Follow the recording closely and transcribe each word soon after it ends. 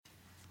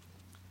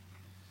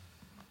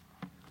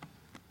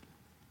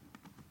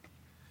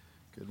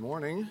Good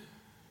morning.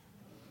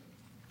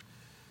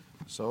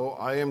 So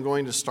I am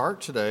going to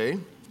start today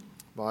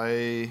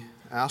by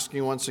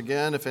asking once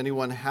again if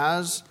anyone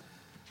has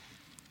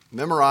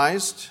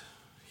memorized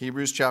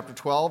Hebrews chapter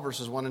 12,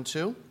 verses 1 and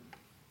 2,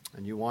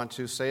 and you want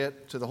to say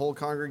it to the whole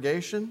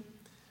congregation.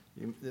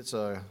 It's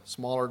a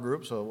smaller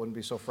group, so it wouldn't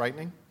be so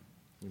frightening.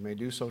 You may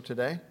do so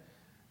today.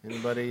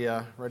 Anybody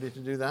ready to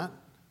do that?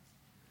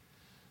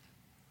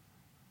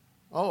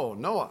 Oh,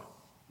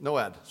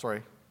 Noad,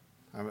 sorry.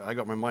 I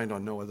got my mind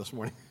on Noah this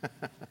morning.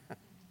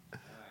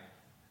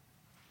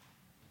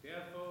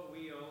 Therefore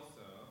we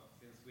also,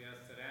 since we are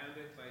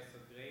surrounded by so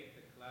great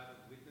a cloud of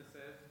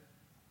witnesses,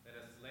 let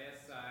us lay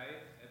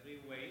aside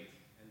every weight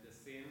and the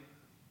sin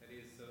that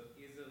so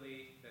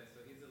easily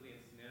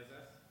ensnares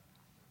us,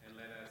 and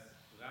let us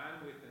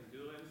run with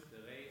endurance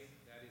the race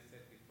that is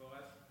set before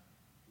us,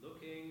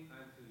 looking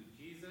unto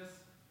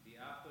Jesus, the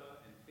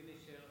author and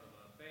finisher of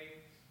our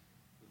faith,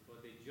 who for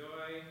the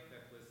joy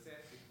that was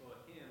set before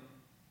him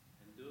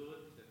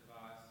endured the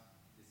cross,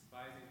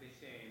 despising the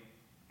shame,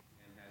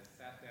 and has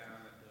sat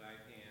down at the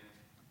right hand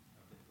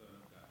of the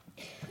throne of God.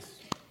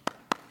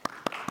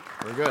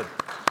 Very good.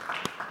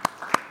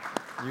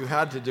 You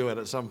had to do it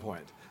at some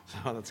point,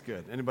 so that's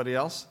good. Anybody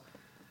else?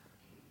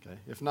 Okay.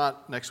 If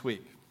not, next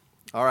week.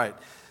 All right.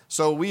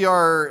 So we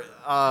are,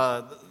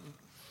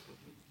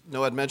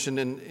 Noah had mentioned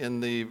in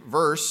the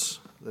verse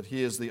that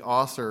he is the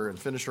author and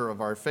finisher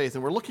of our faith,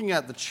 and we're looking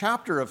at the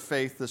chapter of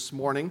faith this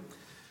morning.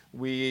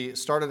 We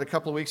started a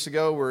couple of weeks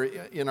ago. We're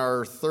in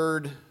our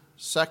third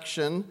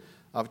section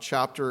of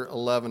chapter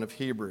 11 of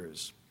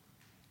Hebrews.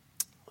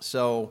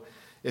 So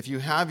if you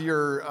have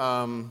your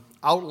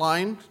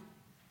outline,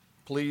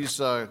 please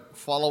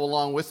follow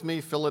along with me,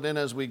 fill it in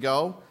as we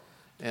go,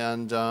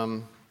 and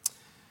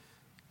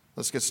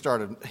let's get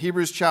started.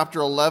 Hebrews chapter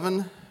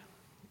 11,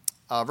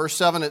 verse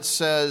 7, it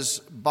says,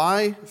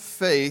 "By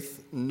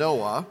faith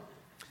Noah,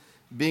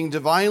 being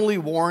divinely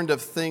warned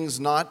of things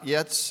not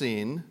yet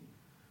seen,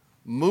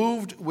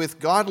 moved with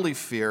godly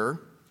fear,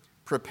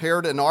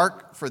 prepared an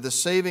ark for the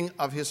saving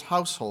of his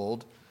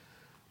household,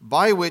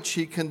 by which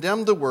he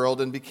condemned the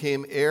world and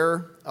became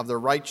heir of the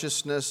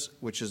righteousness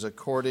which is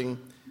according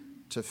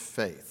to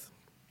faith."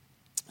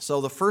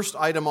 So the first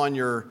item on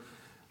your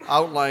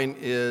outline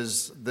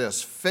is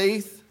this: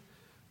 faith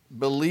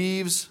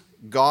believes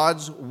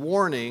God's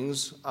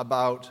warnings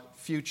about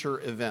future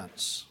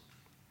events.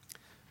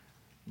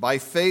 By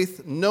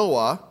faith,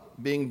 Noah,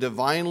 being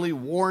divinely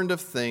warned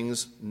of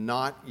things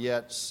not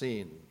yet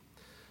seen.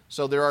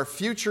 So there are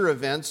future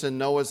events in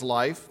Noah's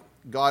life.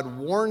 God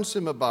warns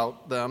him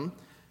about them,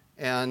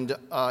 and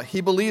he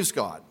believes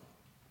God.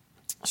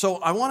 So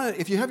I want to,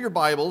 if you have your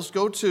Bibles,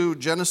 go to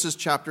Genesis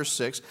chapter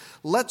 6.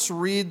 Let's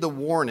read the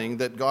warning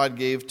that God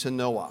gave to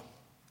Noah.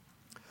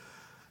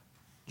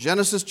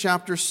 Genesis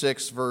chapter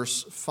 6,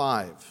 verse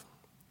 5.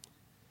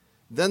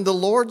 "Then the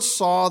Lord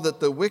saw that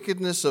the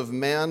wickedness of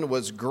man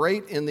was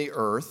great in the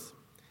earth,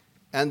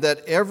 and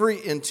that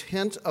every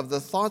intent of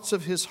the thoughts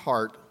of his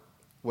heart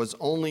was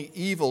only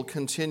evil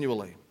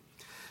continually.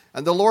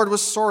 And the Lord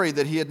was sorry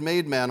that he had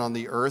made man on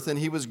the earth, and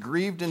he was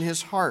grieved in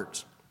his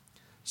heart.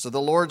 So the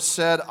Lord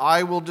said,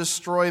 I will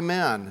destroy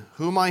man,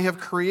 whom I have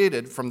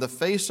created from the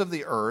face of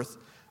the earth,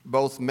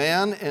 both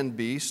man and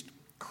beast,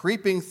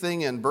 creeping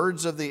thing and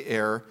birds of the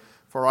air,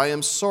 for I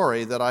am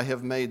sorry that I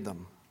have made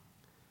them.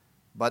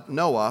 But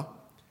Noah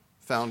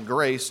found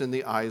grace in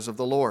the eyes of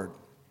the Lord."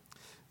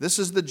 This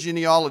is the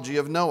genealogy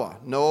of Noah.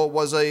 Noah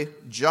was a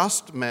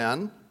just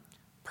man,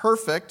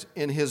 perfect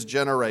in his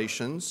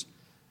generations.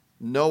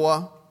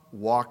 Noah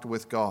walked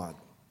with God.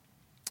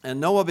 And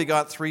Noah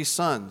begot 3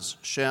 sons,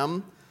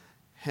 Shem,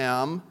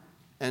 Ham,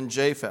 and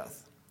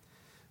Japheth.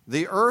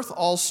 The earth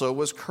also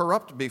was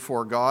corrupt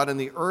before God, and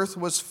the earth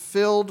was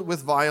filled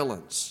with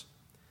violence.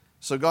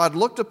 So God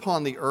looked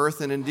upon the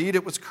earth, and indeed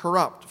it was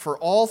corrupt, for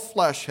all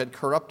flesh had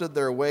corrupted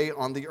their way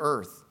on the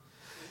earth.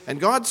 And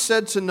God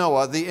said to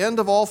Noah, "The end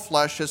of all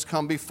flesh has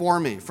come before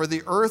me, for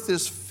the earth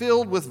is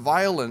filled with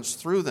violence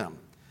through them.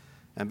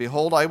 And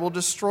behold, I will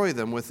destroy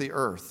them with the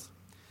earth.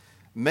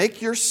 Make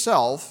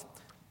yourself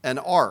an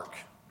ark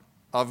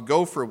of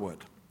gopher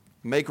wood.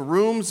 Make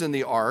rooms in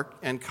the ark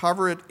and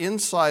cover it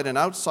inside and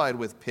outside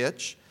with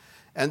pitch.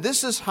 And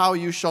this is how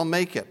you shall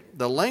make it.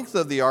 The length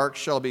of the ark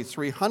shall be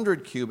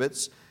 300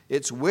 cubits,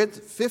 its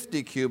width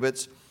 50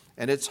 cubits,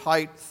 and its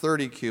height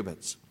 30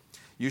 cubits.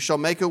 You shall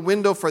make a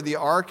window for the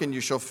ark, and you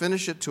shall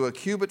finish it to a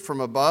cubit from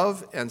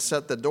above, and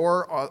set the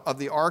door of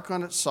the ark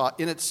in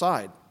its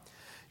side.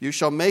 You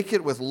shall make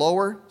it with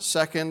lower,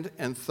 second,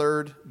 and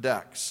third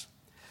decks.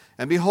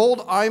 And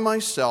behold, I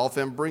myself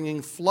am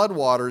bringing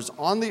floodwaters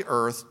on the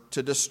earth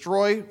to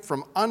destroy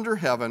from under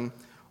heaven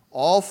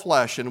all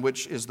flesh in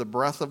which is the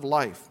breath of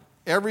life.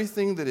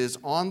 Everything that is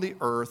on the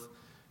earth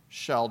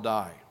shall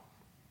die."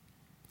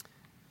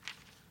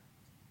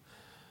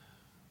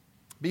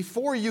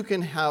 Before you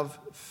can have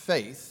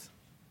faith,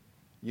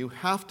 you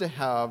have to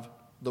have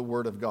the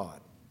Word of God.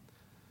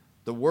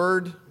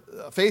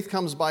 Faith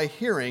comes by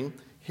hearing,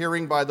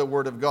 hearing by the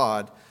Word of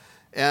God.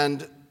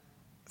 And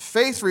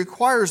faith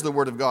requires the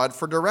Word of God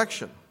for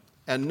direction.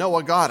 and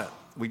Noah got it.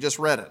 We just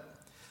read it.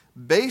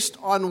 Based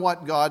on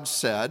what God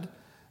said,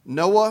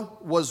 Noah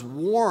was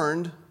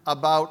warned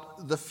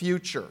about the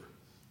future.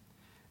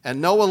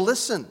 And Noah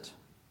listened,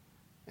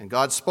 and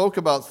God spoke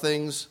about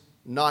things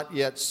not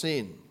yet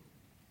seen.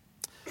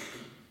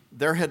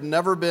 There had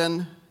never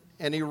been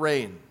any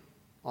rain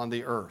on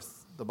the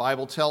earth. The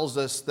Bible tells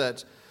us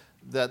that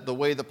the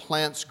way the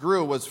plants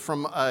grew was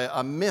from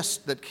a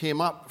mist that came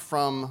up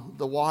from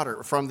the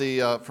water, from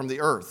the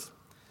earth.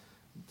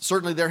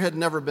 Certainly there had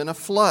never been a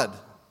flood.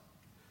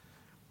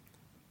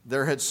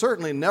 There had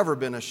certainly never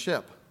been a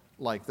ship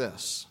like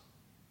this.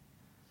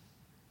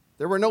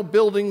 There were no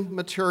building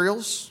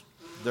materials.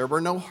 There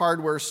were no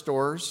hardware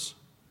stores.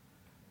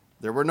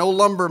 There were no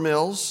lumber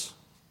mills.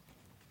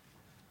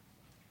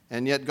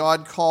 And yet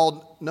God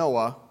called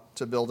Noah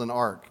to build an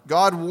ark.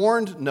 God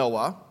warned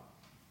Noah,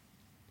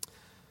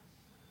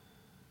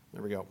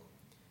 there we go,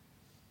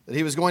 that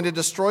he was going to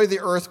destroy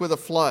the earth with a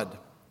flood.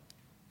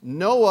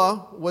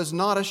 Noah was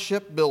not a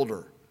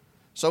shipbuilder,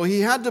 so he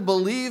had to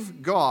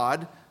believe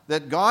God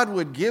that God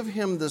would give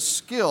him the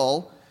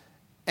skill,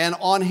 and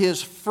on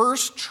his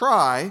first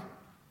try,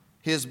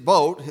 his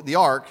boat, the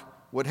ark,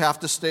 would have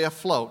to stay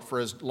afloat for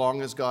as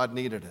long as God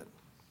needed it.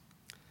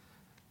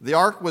 The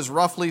ark was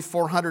roughly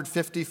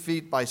 450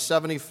 feet by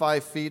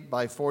 75 feet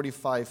by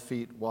 45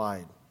 feet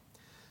wide.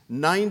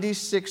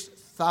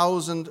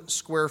 96,000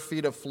 square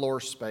feet of floor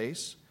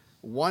space,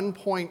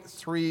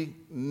 1.3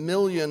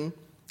 million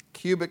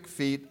cubic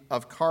feet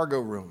of cargo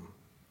room.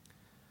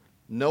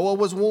 Noah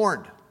was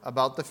warned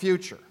about the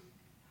future,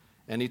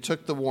 and he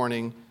took the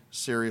warning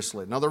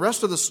seriously. Now, the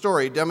rest of the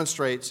story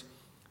demonstrates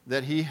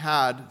that he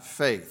had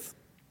faith.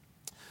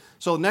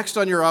 So next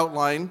on your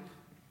outline,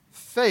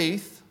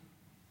 faith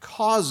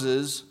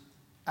causes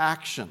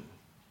action.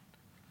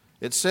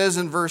 It says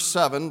in verse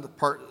 7,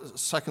 the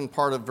second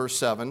part of verse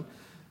 7,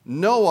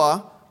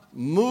 Noah,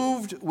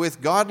 moved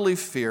with godly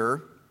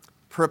fear,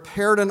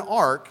 prepared an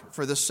ark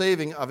for the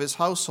saving of his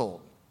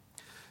household.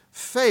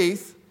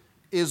 Faith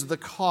is the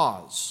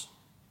cause.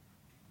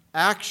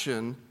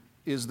 Action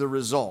is the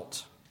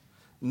result.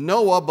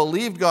 Noah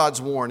believed God's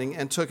warning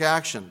and took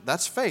action.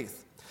 That's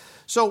faith.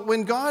 So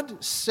when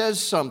God says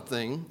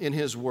something in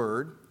his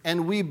word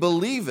and we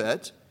believe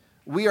it,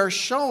 we are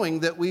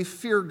showing that we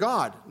fear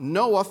God.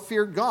 Noah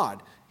feared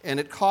God, and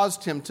it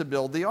caused him to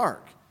build the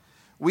ark.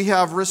 We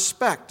have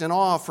respect and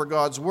awe for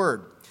God's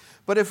word.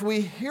 But if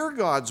we hear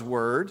God's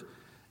word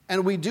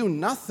and we do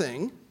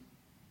nothing,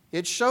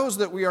 it shows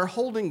that we are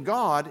holding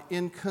God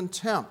in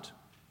contempt.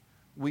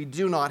 We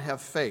do not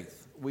have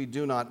faith. We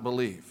do not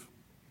believe.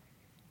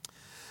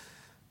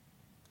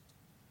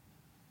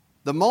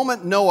 The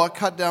moment Noah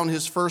cut down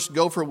his first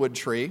gopher wood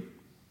tree,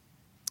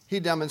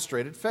 he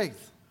demonstrated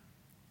faith.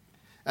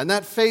 And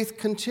that faith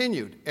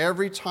continued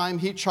every time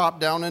he chopped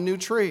down a new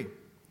tree.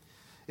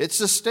 It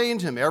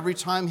sustained him every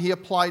time he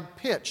applied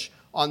pitch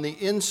on the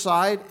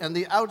inside and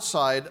the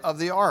outside of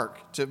the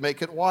ark to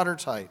make it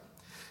watertight.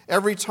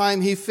 Every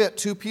time he fit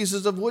two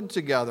pieces of wood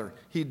together,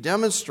 he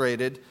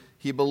demonstrated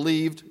he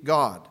believed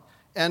God.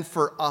 And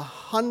for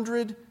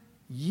 100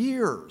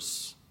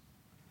 years,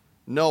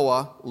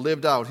 Noah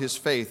lived out his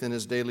faith in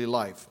his daily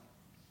life.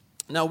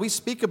 Now, we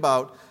speak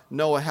about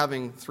Noah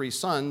having 3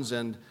 sons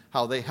and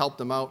how they helped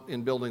him out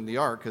in building the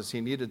ark because he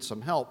needed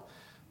some help.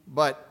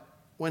 But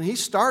when he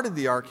started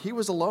the ark, he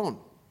was alone.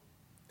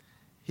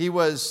 He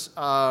was,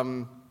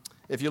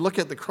 if you look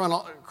at the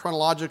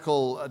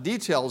chronological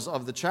details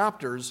of the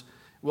chapters,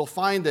 we'll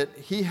find that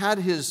he had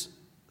his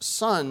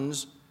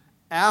sons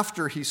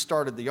after he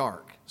started the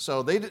ark.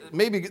 So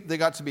maybe they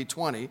got to be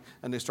 20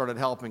 and they started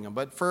helping him.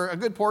 But for a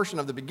good portion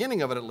of the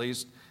beginning of it, at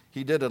least,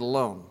 he did it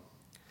alone.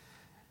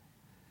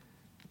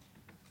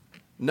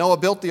 Noah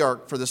built the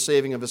ark for the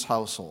saving of his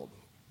household.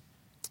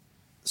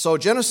 So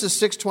Genesis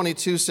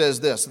 6:22 says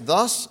this,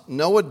 "Thus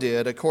Noah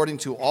did according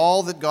to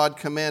all that God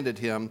commanded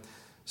him,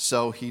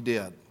 so he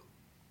did."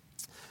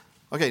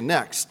 Okay,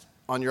 next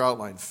on your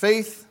outline.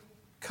 Faith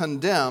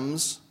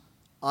condemns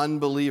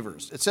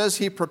unbelievers. It says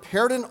he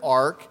prepared an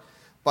ark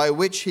by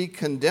which he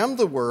condemned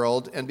the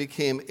world and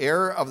became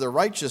heir of the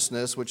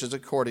righteousness which is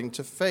according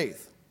to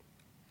faith.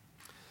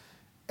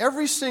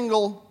 Every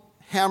single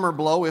hammer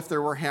blow, if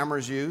there were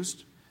hammers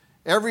used,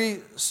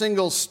 every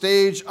single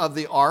stage of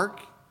the ark,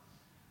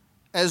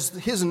 as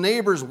his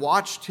neighbors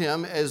watched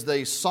him, as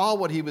they saw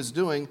what he was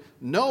doing,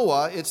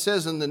 Noah, it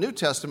says in the New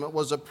Testament,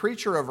 was a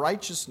preacher of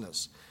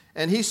righteousness.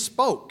 And he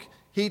spoke,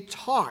 he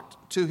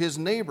talked to his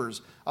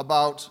neighbors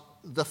about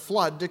the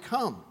flood to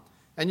come.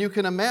 And you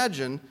can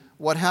imagine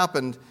what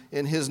happened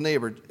in his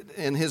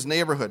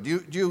neighborhood.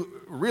 Do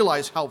you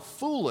realize how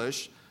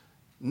foolish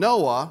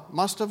Noah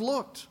must have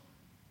looked?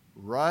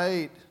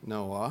 Right,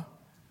 Noah.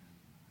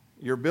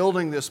 You're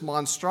building this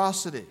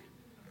monstrosity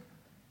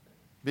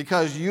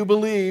because you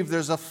believe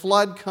there's a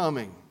flood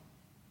coming.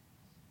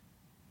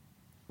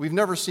 We've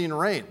never seen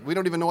rain. We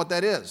don't even know what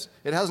that is.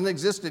 It hasn't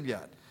existed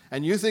yet.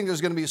 And you think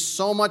there's going to be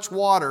so much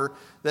water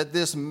that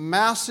this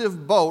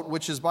massive boat,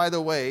 which is, by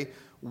the way,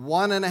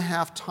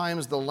 1.5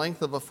 times the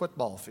length of a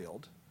football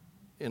field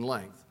in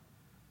length,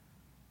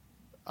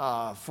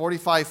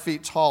 45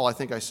 feet tall, I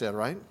think I said,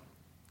 right?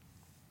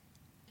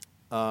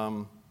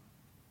 No,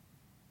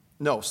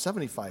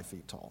 75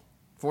 feet tall,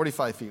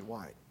 45 feet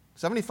wide.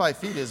 75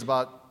 feet is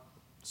about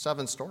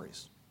 7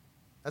 stories.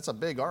 That's a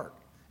big ark.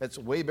 It's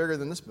way bigger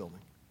than this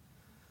building.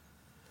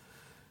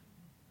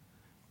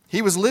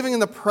 He was living in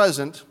the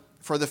present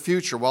for the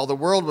future, while the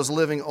world was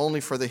living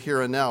only for the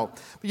here and now.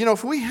 But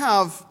if we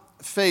have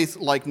faith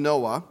like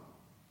Noah,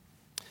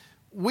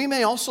 we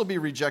may also be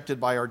rejected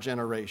by our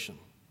generation.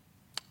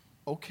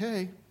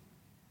 Okay.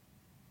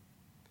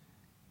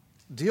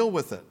 Deal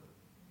with it.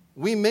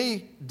 We may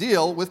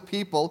deal with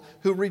people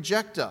who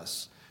reject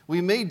us. We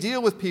may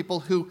deal with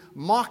people who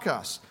mock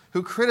us,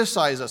 who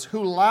criticize us,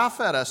 who laugh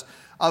at us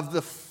of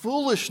the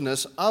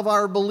foolishness of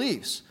our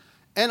beliefs.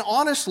 And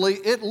honestly,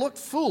 it looked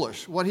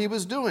foolish what he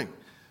was doing.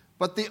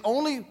 But the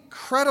only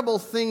credible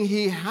thing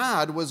he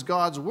had was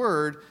God's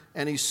word,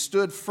 and he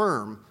stood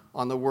firm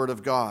on the word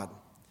of God.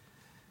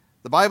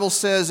 The Bible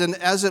says, "And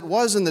as it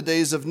was in the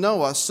days of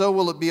Noah, so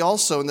will it be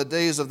also in the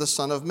days of the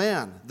Son of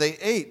Man. They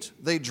ate,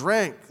 they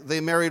drank, they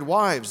married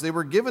wives, they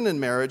were given in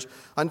marriage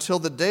until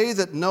the day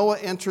that Noah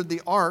entered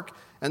the ark,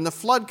 and the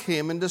flood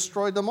came and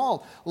destroyed them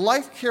all."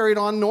 Life carried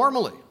on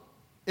normally.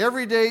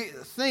 Everyday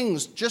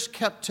things just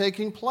kept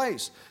taking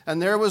place.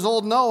 And there was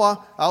old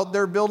Noah out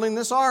there building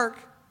this ark.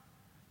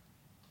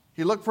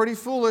 He looked pretty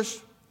foolish.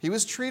 He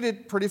was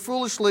treated pretty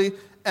foolishly,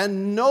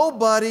 and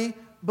nobody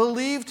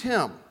believed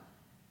him.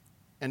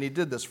 And he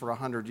did this for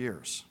 100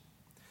 years.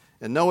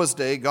 In Noah's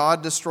day,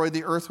 God destroyed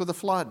the earth with a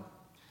flood.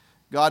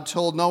 God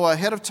told Noah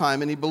ahead of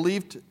time, and he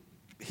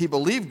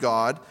believed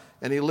God,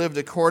 and he lived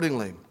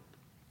accordingly.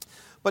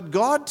 But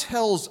God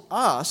tells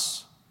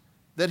us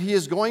that he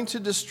is going to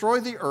destroy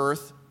the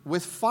earth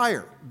with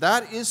fire.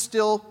 That is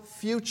still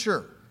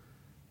future.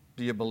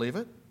 Do you believe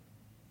it?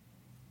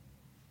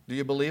 Do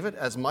you believe it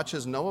as much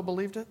as Noah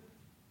believed it?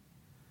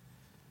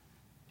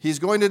 He's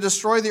going to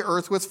destroy the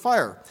earth with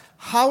fire.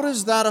 How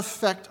does that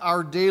affect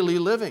our daily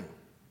living?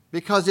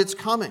 Because it's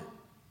coming.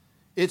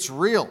 It's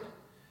real.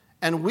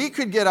 And we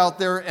could get out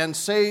there and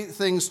say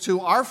things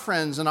to our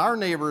friends and our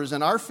neighbors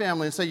and our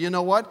family and say, you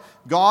know what?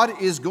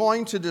 God is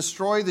going to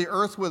destroy the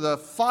earth with a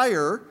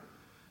fire.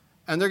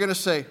 And they're going to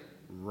say,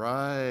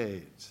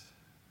 right.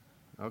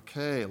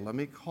 Okay, let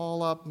me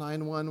call up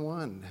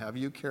 911. Have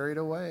you carried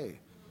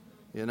away?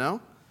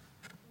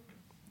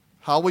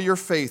 How will your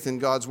faith in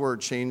God's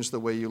word change the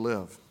way you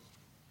live?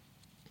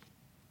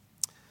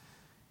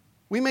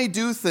 We may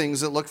do things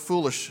that look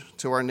foolish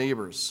to our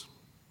neighbors.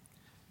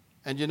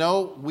 And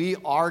we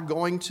are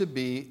going to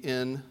be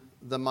in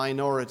the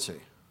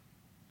minority.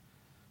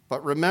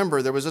 But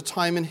remember, there was a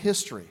time in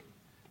history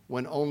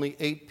when only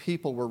 8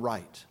 people were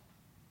right.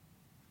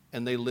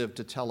 And they lived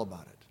to tell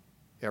about it.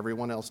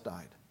 Everyone else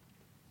died.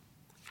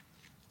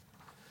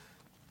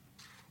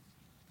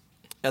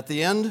 At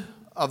the end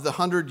of the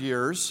 100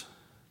 years,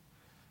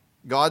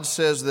 God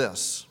says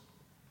this,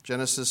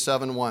 Genesis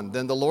 7:1,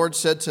 "Then the Lord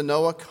said to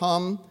Noah,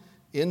 'Come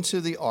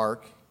into the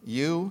ark,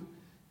 you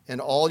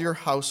and all your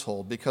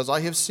household, because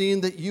I have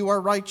seen that you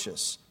are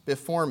righteous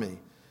before me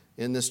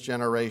in this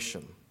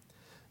generation.'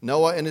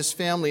 Noah and his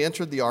family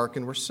entered the ark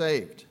and were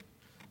saved.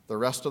 The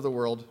rest of the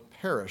world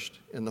perished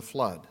in the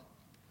flood.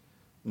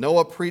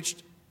 Noah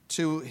preached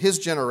to his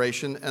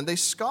generation, and they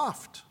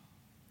scoffed.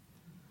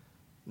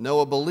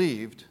 Noah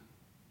believed,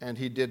 and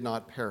he did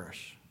not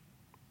perish."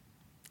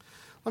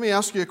 Let me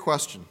ask you a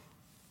question.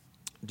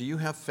 Do you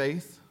have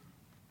faith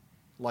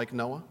like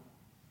Noah?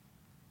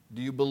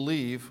 Do you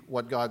believe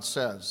what God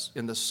says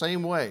in the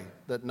same way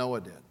that Noah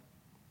did?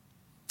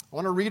 I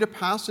want to read a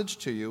passage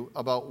to you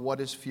about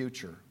what is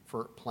future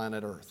for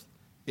planet Earth.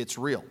 It's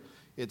real.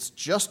 It's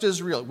just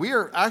as real. We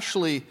are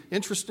actually,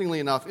 interestingly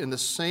enough, in the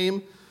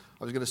same,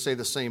 I was going to say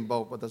the same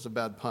boat, but that's a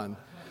bad pun.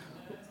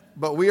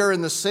 But we are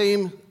in the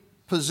same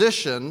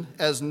position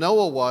as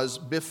Noah was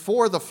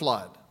before the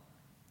flood.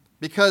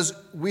 Because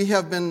we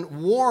have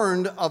been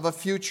warned of a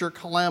future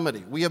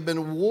calamity. We have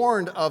been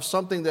warned of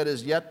something that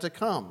is yet to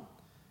come.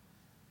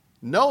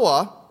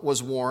 Noah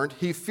was warned,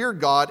 he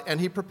feared God, and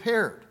he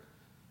prepared.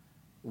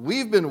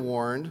 We've been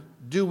warned,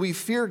 do we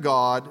fear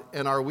God,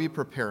 and are we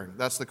preparing?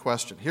 That's the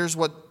question. Here's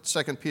what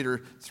 2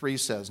 Peter 3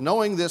 says.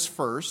 "Knowing this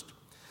first,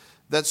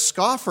 that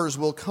scoffers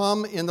will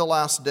come in the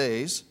last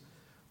days,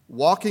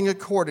 walking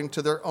according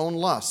to their own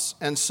lusts,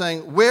 and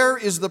saying, 'Where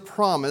is the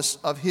promise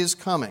of his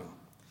coming?'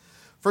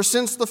 For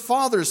since the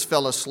fathers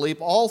fell asleep,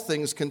 all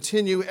things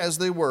continue as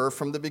they were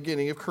from the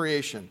beginning of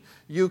creation."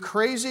 You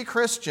crazy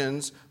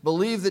Christians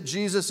believe that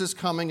Jesus is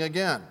coming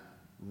again.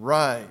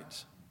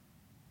 Right.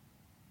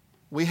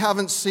 We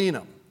haven't seen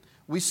him.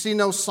 We see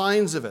no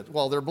signs of it.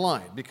 Well, they're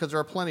blind because there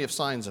are plenty of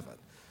signs of it.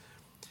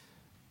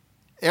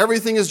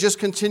 Everything has just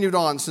continued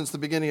on since the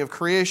beginning of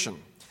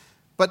creation.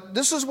 But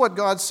this is what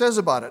God says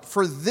about it.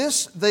 "For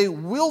this they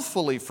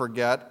willfully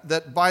forget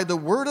that by the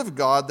word of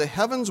God the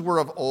heavens were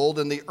of old,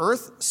 and the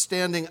earth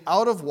standing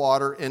out of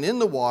water and in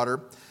the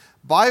water,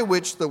 by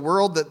which the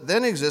world that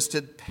then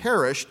existed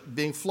perished,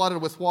 being flooded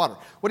with water."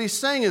 What he's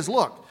saying is,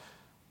 look,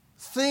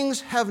 things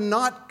have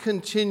not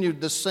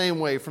continued the same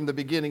way from the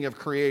beginning of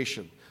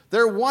creation.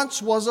 There once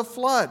was a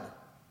flood.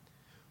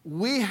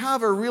 We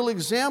have a real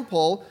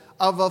example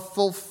of a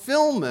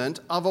fulfillment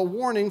of a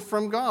warning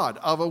from God,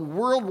 of a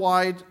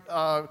worldwide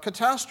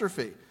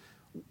catastrophe.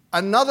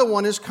 Another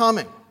one is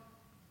coming.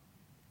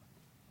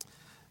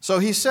 So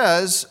he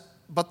says,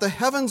 but the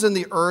heavens and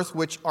the earth,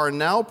 which are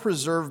now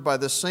preserved by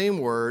the same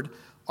word,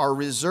 are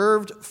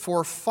reserved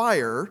for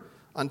fire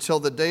until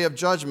the day of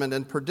judgment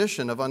and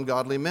perdition of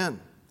ungodly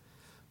men.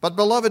 But,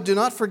 beloved, do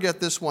not forget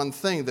this one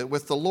thing, that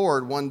with the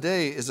Lord 1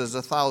 day is as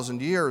 1,000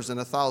 years, and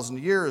 1,000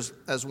 years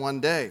as 1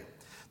 day.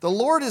 The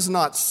Lord is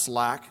not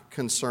slack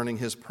concerning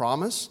his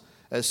promise,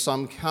 as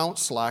some count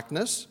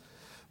slackness,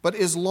 but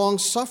is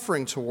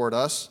long-suffering toward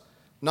us,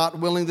 not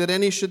willing that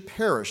any should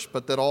perish,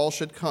 but that all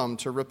should come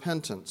to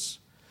repentance.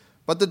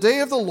 But the day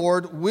of the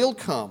Lord will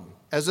come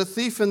as a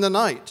thief in the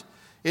night,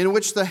 in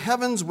which the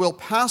heavens will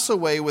pass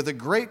away with a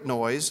great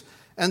noise,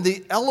 and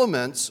the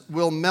elements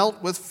will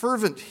melt with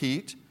fervent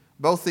heat.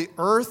 Both the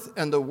earth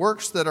and the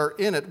works that are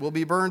in it will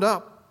be burned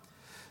up.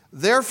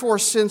 Therefore,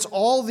 since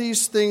all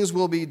these things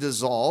will be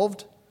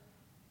dissolved,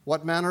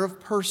 what manner of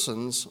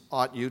persons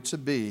ought you to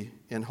be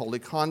in holy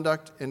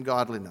conduct and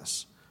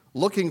godliness,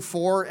 looking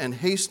for and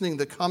hastening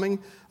the coming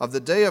of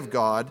the day of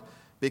God,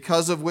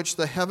 because of which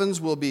the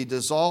heavens will be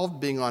dissolved,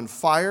 being on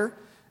fire,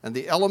 and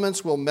the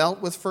elements will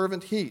melt with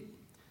fervent heat?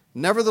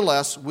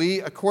 Nevertheless, we,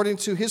 according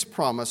to his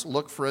promise,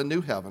 look for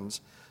new heavens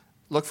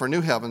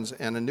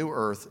and a new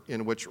earth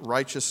in which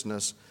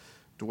righteousness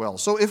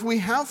dwells. So if we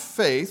have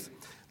faith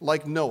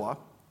like Noah,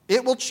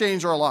 it will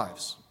change our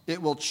lives.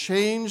 It will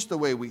change the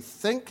way we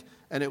think,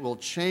 and it will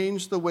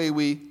change the way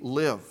we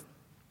live.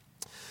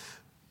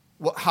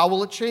 Well, how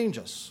will it change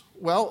us?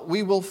 Well,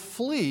 we will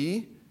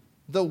flee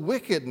the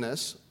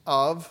wickedness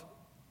of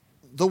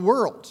the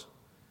world.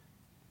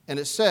 And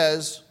it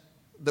says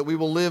that we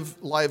will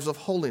live lives of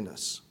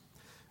holiness.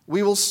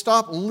 We will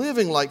stop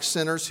living like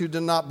sinners who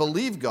do not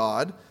believe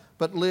God,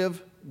 but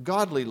live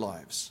godly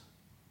lives.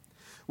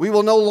 We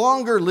will no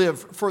longer live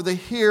for the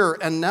here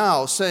and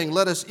now, saying,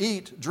 let us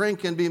eat,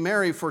 drink, and be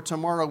merry, for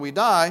tomorrow we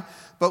die.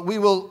 But we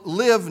will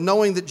live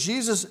knowing that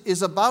Jesus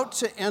is about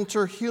to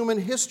enter human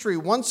history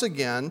once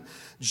again.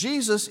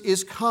 Jesus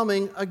is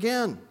coming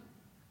again.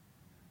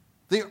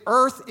 The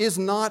earth is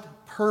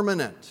not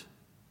permanent.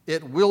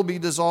 It will be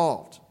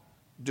dissolved.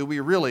 Do we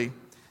really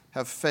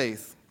have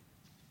faith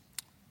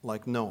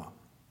like Noah?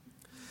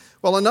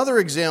 Well, another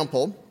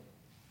example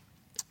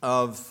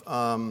of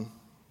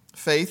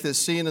faith is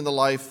seen in the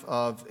life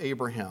of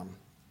Abraham.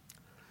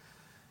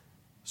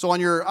 So on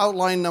your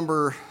outline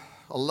number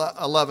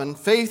 11,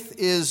 faith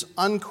is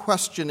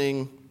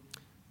unquestioning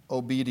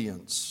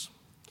obedience.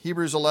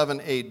 Hebrews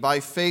 11:8, by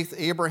faith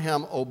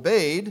Abraham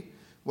obeyed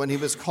when he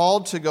was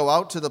called to go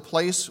out to the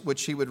place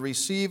which he would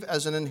receive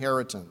as an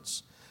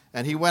inheritance.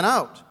 And he went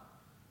out,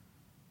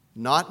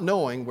 not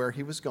knowing where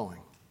he was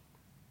going.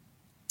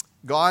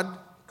 God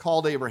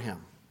called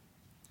Abraham.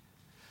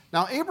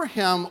 Now,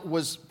 Abraham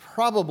was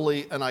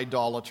probably an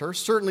idolater.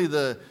 Certainly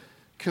the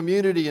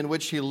community in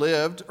which he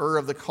lived, Ur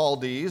of the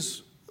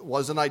Chaldees,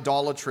 was an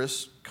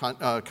idolatrous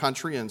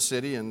country and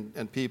city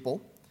and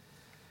people.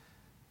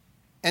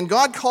 And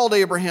God called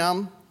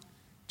Abraham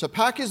to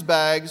pack his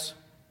bags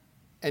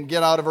and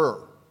get out of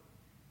Ur.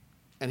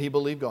 And he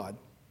believed God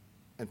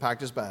and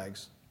packed his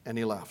bags and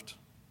he left.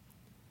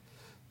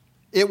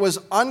 It was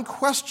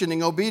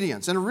unquestioning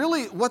obedience. And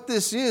really what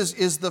this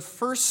is the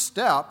first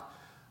step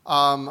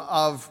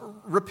of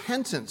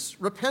repentance.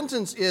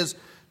 Repentance is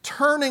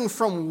turning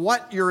from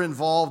what you're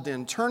involved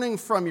in, turning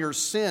from your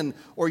sin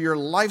or your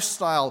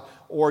lifestyle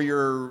or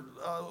your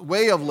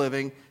way of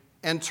living,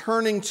 and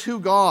turning to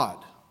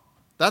God.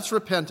 That's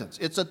repentance.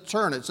 It's a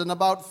turn. It's an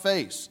about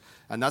face.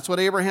 And that's what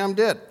Abraham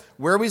did.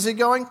 Where was he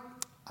going?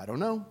 I don't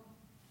know.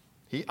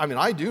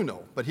 I do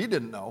know, but he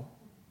didn't know.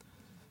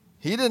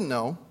 He didn't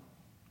know.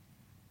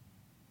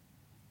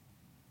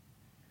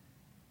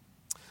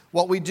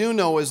 What we do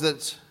know is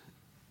that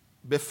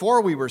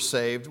before we were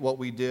saved, what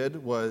we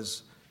did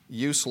was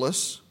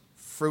useless,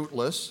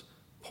 fruitless,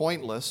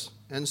 pointless,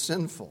 and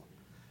sinful.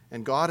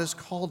 And God has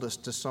called us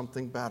to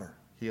something better.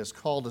 He has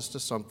called us to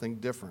something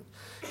different.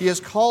 He has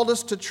called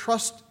us to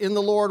trust in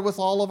the Lord with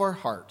all of our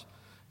heart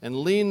and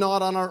lean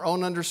not on our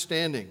own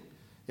understanding.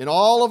 In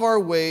all of our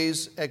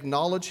ways,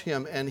 acknowledge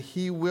Him, and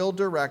He will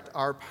direct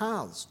our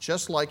paths,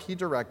 just like He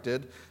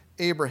directed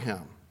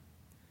Abraham.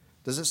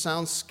 Does it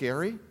sound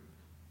scary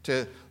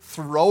to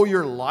throw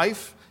your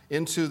life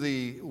into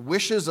the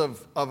wishes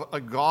of a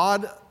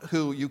God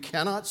who you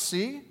cannot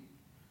see?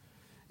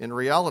 In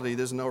reality,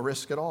 there's no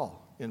risk at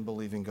all in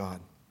believing God.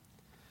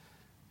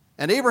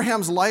 And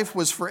Abraham's life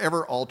was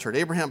forever altered.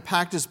 Abraham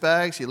packed his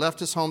bags, he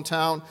left his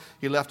hometown,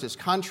 he left his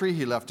country,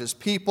 he left his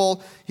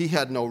people. He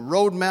had no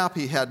roadmap,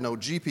 he had no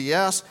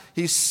GPS.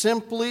 He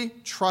simply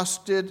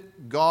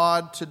trusted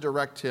God to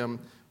direct him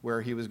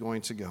where he was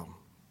going to go.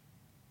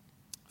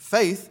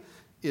 Faith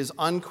is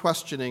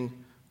unquestioning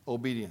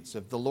obedience.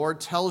 If the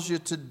Lord tells you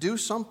to do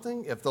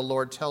something, if the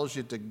Lord tells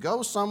you to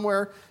go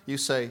somewhere, you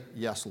say,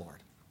 yes,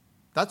 Lord.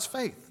 That's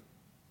faith.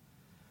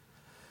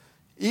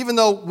 Even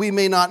though we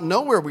may not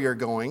know where we are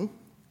going,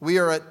 we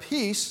are at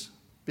peace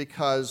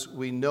because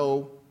we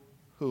know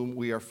whom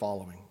we are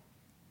following.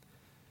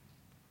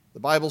 The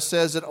Bible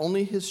says that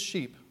only his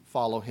sheep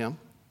follow him.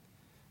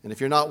 And if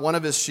you're not one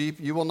of his sheep,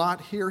 you will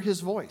not hear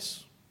his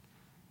voice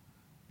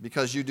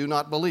because you do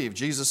not believe.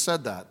 Jesus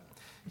said that.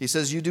 He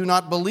says, you do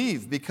not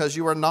believe because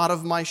you are not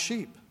of my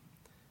sheep.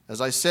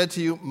 As I said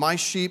to you, my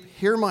sheep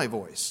hear my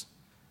voice,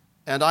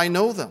 and I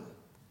know them,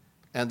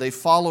 and they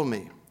follow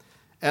me.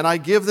 And I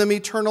give them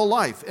eternal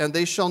life, and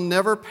they shall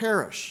never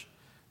perish,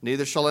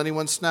 neither shall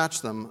anyone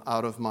snatch them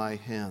out of my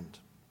hand.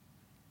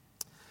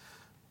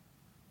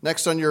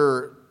 Next on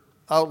your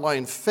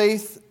outline,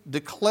 faith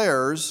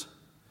declares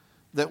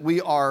that we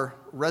are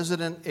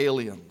resident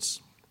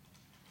aliens.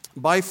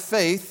 By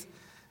faith,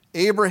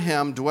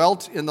 Abraham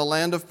dwelt in the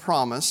land of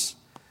promise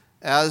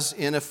as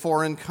in a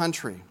foreign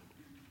country.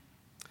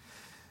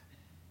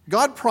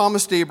 God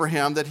promised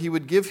Abraham that he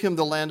would give him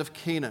the land of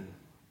Canaan.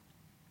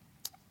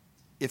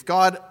 If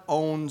God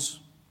owns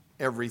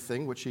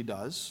everything, which he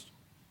does,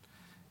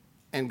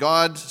 and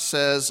God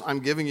says, I'm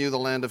giving you the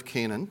land of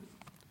Canaan,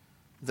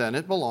 then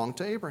it belonged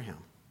to Abraham.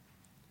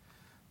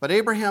 But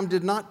Abraham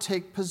did not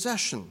take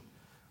possession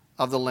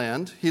of the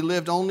land. He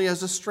lived only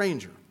as a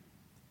stranger,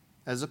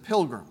 as a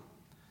pilgrim,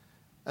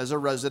 as a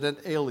resident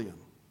alien.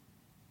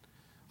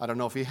 I don't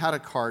know if he had a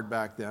card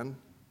back then.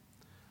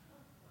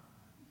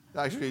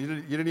 Actually, you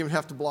didn't even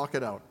have to block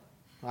it out.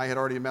 I had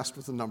already messed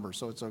with the numbers,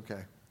 so it's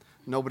okay.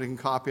 Nobody can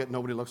copy it.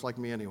 Nobody looks like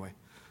me anyway.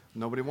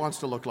 Nobody wants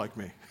to look like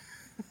me.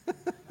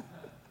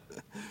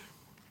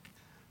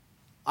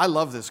 I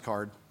love this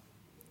card.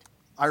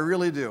 I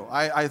really do.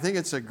 I think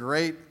it's a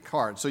great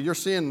card. So you're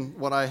seeing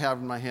what I have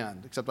in my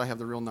hand, except I have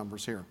the real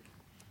numbers here.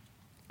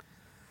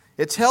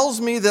 It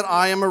tells me that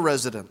I am a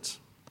resident.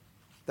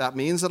 That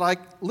means that I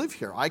live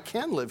here. I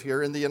can live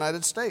here in the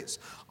United States.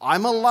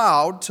 I'm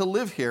allowed to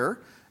live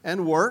here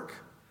and work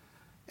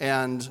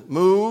and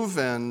move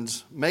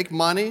and make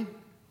money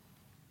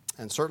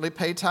and certainly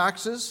pay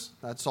taxes.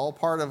 That's all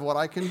part of what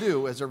I can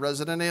do as a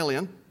resident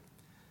alien.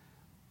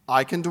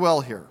 I can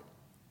dwell here.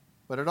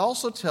 But it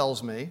also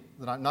tells me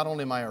that not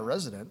only am I a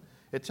resident,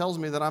 it tells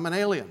me that I'm an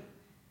alien.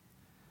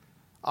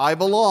 I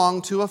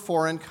belong to a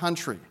foreign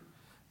country.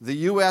 The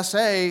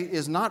USA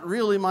is not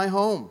really my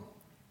home.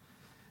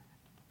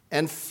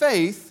 And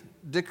faith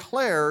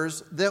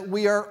declares that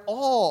we are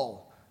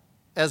all,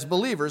 as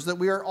believers, that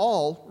we are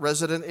all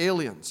resident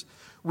aliens.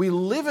 We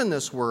live in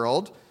this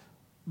world,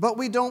 but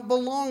we don't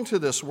belong to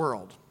this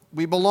world.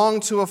 We belong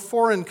to a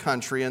foreign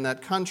country, and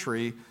that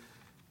country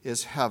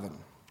is heaven.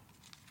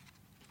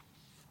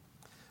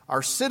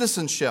 Our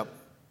citizenship,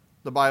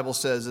 the Bible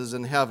says, is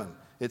in heaven.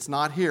 It's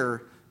not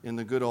here in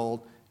the good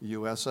old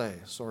USA.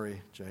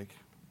 Sorry, Jake.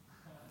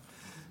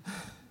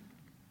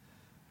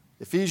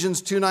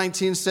 Ephesians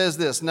 2:19 says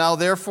this, now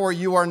therefore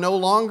you are no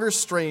longer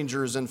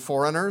strangers and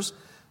foreigners,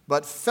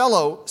 but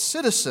fellow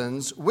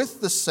citizens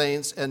with the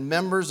saints and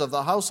members of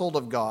the household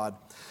of God.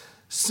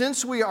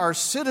 Since we are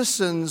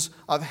citizens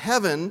of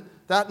heaven,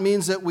 that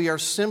means that we are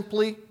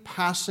simply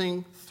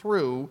passing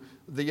through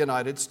the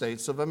United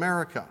States of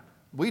America.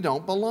 We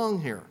don't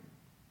belong here.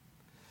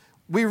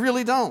 We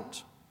really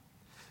don't.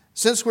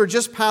 Since we're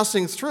just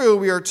passing through,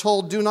 we are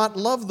told, do not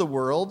love the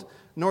world,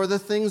 nor the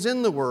things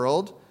in the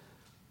world.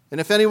 And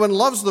if anyone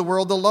loves the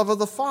world, the love of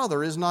the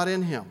Father is not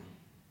in him.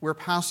 We're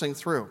passing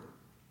through.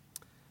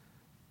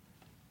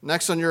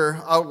 Next on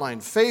your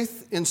outline,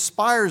 faith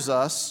inspires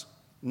us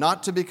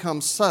not to become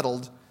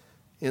settled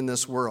in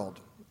this world.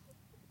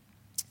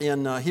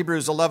 In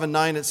Hebrews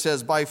 11:9 it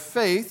says, by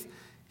faith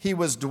he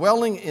was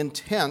dwelling in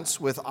tents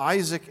with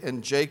Isaac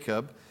and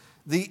Jacob,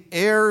 the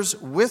heirs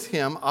with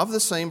him of the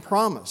same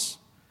promise.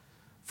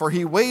 For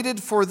he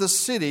waited for the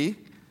city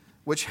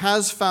which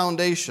has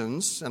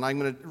foundations, and I'm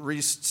going to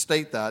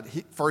restate that.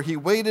 For he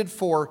waited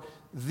for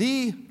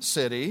the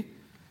city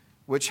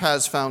which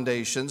has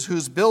foundations,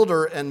 whose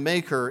builder and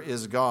maker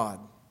is God.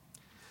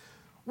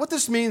 What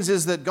this means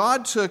is that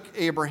God took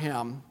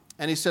Abraham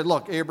and he said,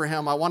 look,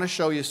 Abraham, I want to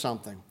show you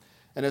something.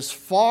 And as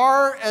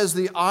far as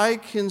the eye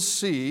can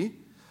see,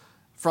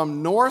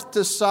 from north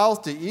to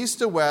south to east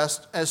to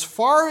west, as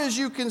far as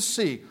you can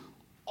see,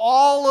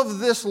 all of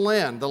this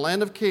land, the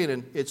land of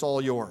Canaan, it's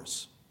all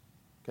yours.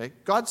 Okay?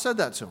 God said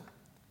that to him.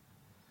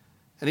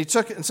 And he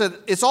took it and said,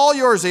 it's all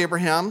yours,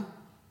 Abraham.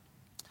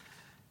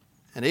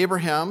 And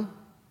Abraham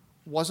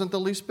wasn't the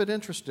least bit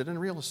interested in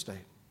real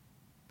estate.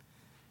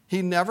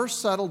 He never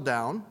settled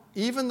down,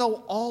 even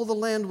though all the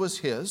land was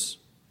his.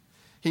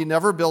 He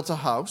never built a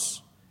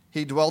house.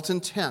 He dwelt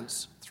in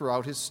tents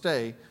throughout his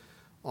stay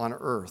on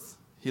earth.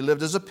 He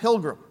lived as a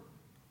pilgrim.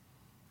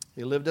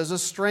 He lived as a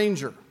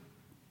stranger.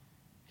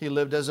 He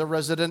lived as a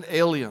resident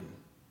alien.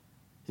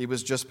 He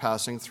was just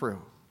passing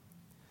through.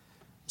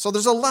 So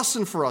there's a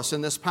lesson for us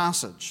in this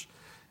passage.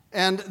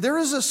 And there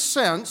is a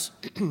sense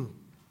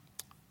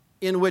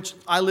in which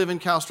I live in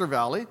Castro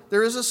Valley.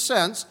 There is a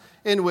sense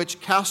in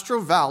which Castro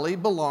Valley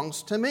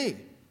belongs to me.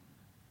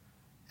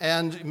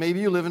 And maybe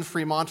you live in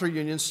Fremont or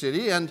Union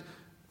City, and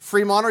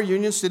Fremont or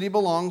Union City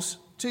belongs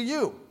to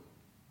you.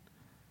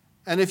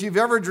 And if you've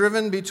ever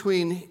driven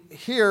between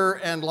here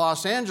and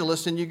Los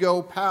Angeles and you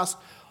go past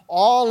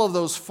all of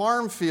those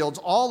farm fields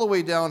all the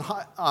way down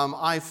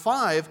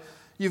I-5,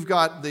 you've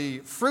got the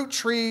fruit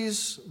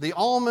trees, the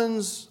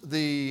almonds,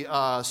 the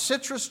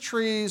citrus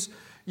trees.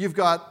 You've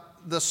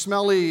got the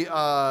smelly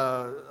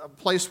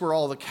place where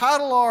all the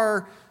cattle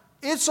are.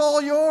 It's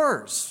all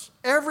yours.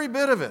 Every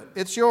bit of it,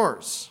 it's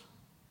yours.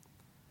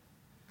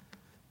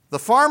 The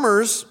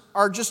farmers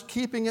are just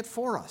keeping it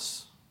for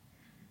us.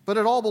 But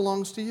it all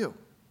belongs to you.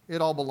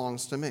 It all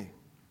belongs to me.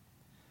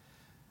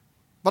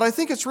 But I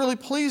think it's really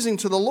pleasing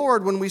to the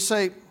Lord when we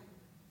say,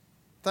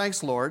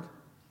 thanks, Lord.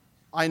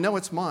 I know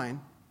it's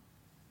mine.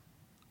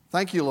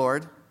 Thank you,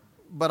 Lord,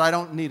 but I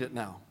don't need it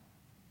now.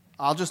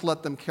 I'll just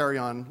let them carry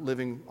on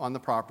living on the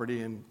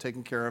property and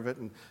taking care of it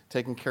and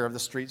taking care of the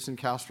streets in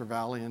Castro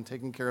Valley and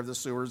taking care of the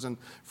sewers in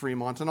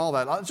Fremont and all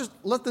that. I'll just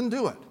let them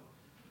do it.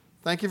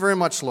 Thank you very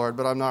much, Lord,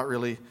 but I'm not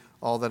really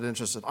all that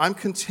interested. I'm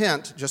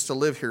content just to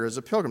live here as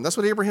a pilgrim. That's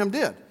what Abraham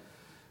did.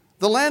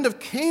 The land of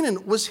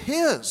Canaan was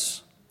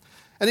his.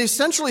 And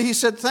essentially he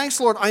said, thanks,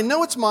 Lord, I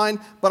know it's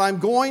mine, but I'm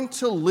going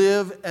to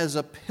live as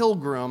a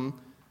pilgrim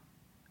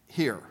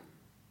here.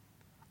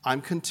 I'm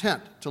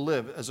content to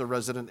live as a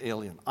resident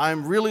alien.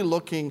 I'm really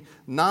looking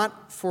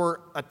not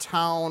for a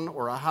town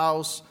or a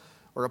house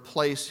or a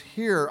place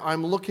here.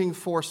 I'm looking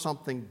for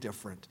something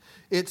different.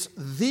 It's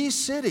the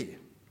city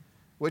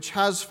which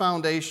has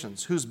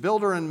foundations, whose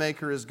builder and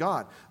maker is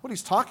God. What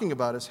he's talking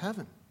about is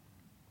heaven.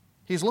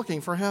 He's looking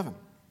for heaven.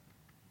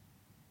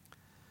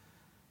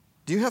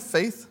 Do you have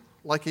faith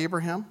like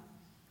Abraham?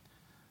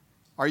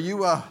 Are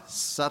you a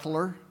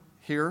settler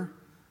here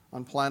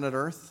on planet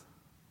Earth?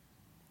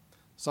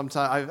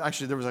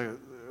 There was a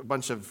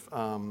bunch of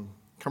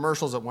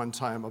commercials at one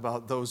time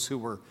about those who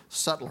were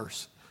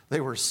settlers. They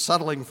were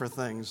settling for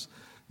things,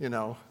 you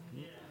know.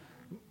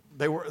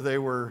 They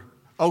were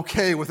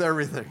okay with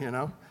everything, you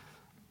know.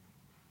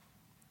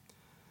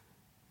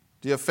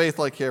 Do you have faith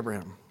like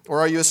Abraham?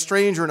 Or are you a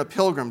stranger and a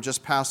pilgrim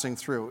just passing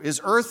through?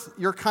 Is earth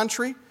your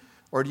country?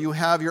 Or do you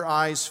have your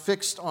eyes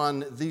fixed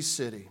on the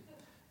city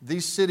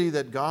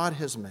that God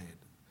has made?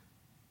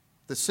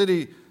 The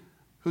city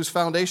whose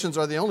foundations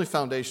are the only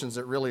foundations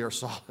that really are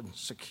solid and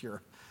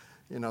secure.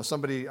 You know,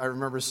 I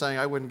remember saying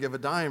I wouldn't give a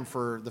dime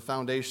for the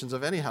foundations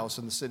of any house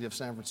in the city of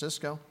San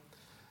Francisco.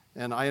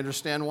 And I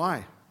understand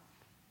why.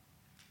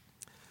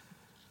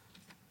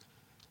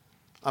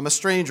 I'm a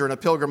stranger and a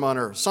pilgrim on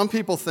earth. Some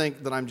people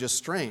think that I'm just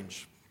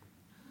strange.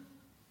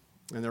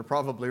 And they're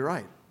probably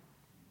right.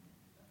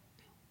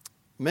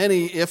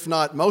 Many, if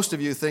not most of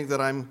you, think that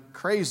I'm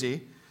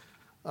crazy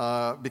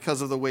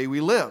because of the way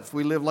we live.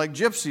 We live like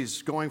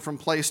gypsies, going from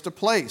place to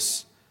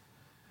place.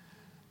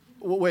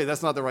 Well, wait,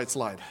 that's not the right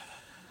slide.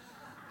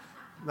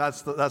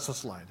 That's the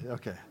slide.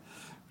 Okay.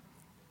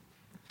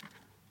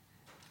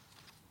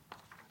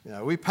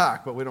 Yeah, we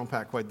pack, but we don't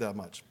pack quite that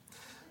much.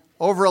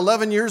 Over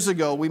 11 years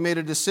ago, we made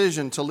a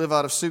decision to live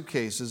out of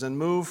suitcases and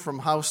move from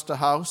house to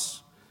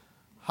house,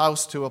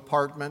 house to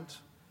apartment,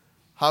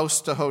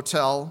 house to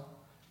hotel,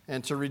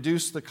 and to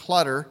reduce the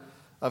clutter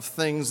of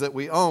things that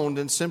we owned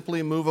and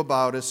simply move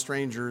about as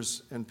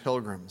strangers and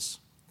pilgrims.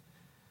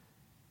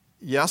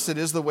 Yes, it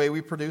is the way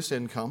we produce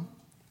income.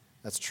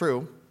 That's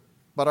true.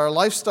 But our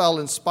lifestyle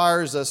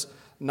inspires us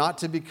not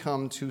to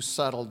become too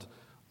settled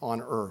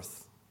on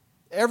earth.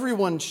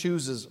 Everyone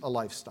chooses a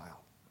lifestyle.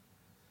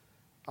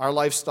 Our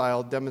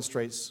lifestyle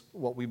demonstrates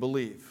what we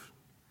believe.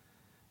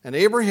 And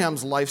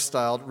Abraham's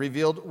lifestyle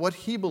revealed what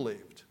he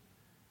believed.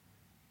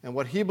 And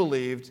what he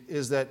believed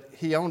is that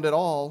he owned it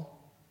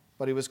all,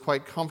 but he was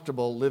quite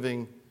comfortable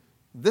living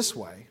this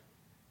way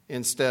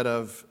instead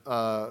of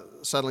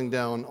settling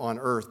down on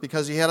earth,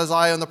 because he had his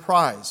eye on the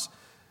prize,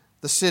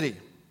 the city,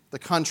 the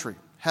country,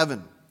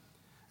 heaven.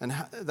 And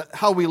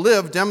how we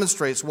live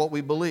demonstrates what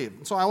we believe.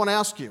 And so I want to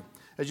ask you,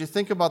 as you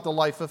think about the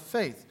life of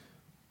faith,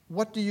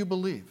 what do you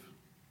believe?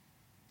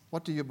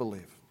 What do you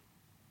believe?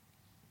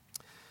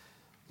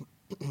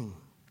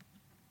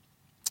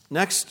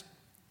 Next,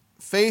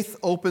 faith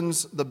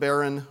opens the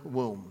barren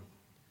womb.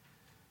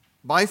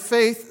 By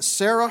faith,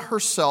 Sarah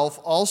herself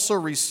also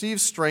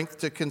received strength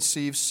to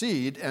conceive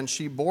seed, and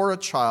she bore a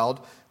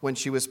child when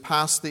she was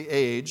past the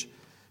age,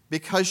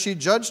 because she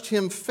judged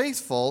him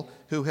faithful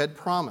who had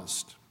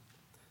promised.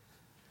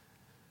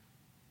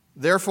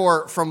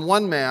 Therefore, from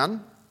one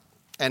man,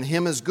 and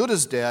him as good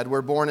as dead,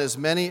 were born as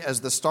many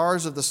as the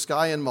stars of the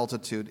sky in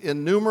multitude,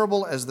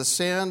 innumerable as the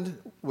sand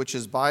which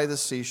is by the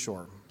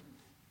seashore.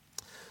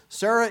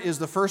 Sarah is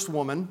the first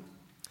woman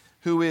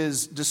who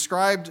is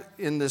described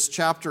in this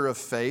chapter of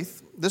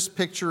faith. This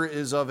picture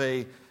is of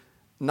a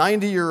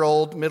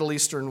 90-year-old Middle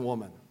Eastern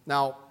woman.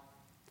 Now,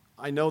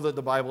 I know that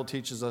the Bible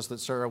teaches us that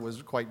Sarah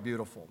was quite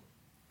beautiful.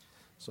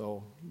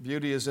 So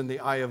beauty is in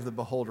the eye of the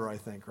beholder, I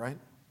think, right?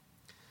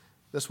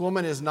 This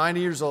woman is 90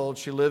 years old.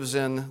 She lives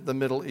in the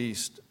Middle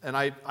East. And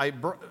I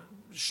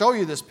show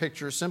you this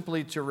picture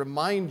simply to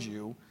remind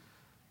you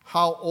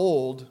how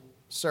old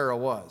Sarah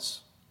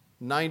was.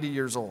 90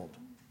 years old.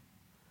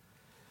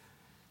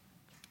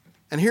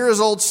 And here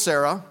is old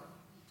Sarah.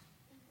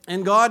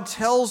 And God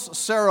tells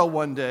Sarah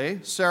one day,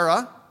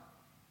 Sarah,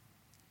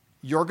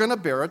 you're going to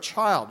bear a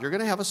child. You're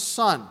going to have a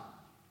son.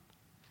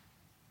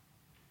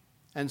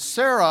 And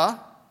Sarah,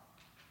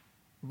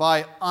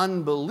 by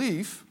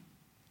unbelief,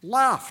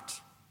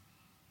 laughed.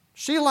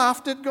 She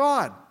laughed at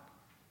God.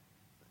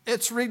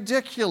 It's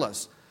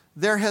ridiculous.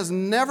 There has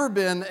never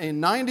been a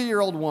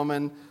 90-year-old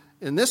woman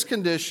in this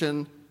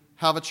condition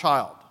have a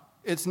child.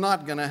 It's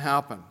not going to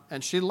happen.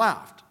 And she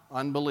laughed.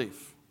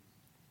 Unbelief.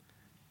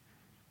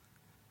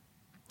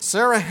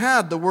 Sarah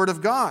had the Word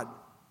of God.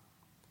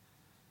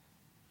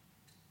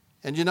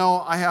 And you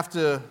know, I'm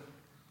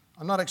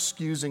not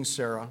excusing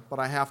Sarah, but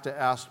I have to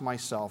ask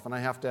myself, and I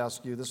have to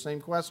ask you the same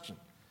question.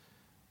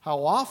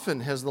 How often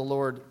has the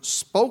Lord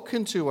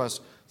spoken to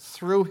us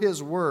through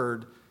His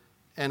Word,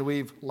 and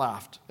we've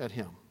laughed at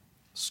Him,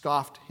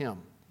 scoffed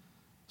Him,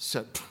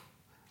 said,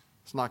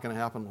 it's not going to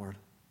happen, Lord.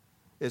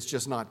 It's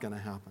just not going to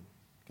happen.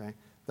 Okay?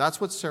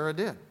 That's what Sarah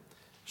did.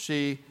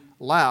 She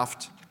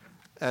laughed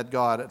at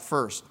God at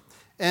first.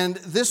 And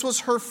this was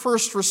her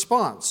first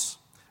response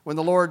when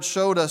the Lord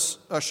showed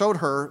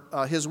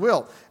her His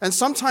will. And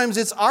sometimes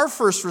it's our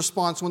first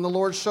response when the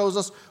Lord shows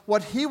us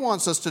what He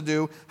wants us to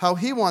do, how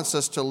He wants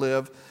us to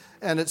live,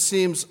 and it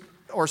seems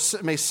or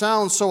may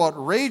sound so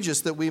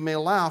outrageous that we may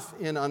laugh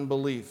in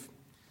unbelief.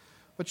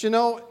 But you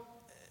know,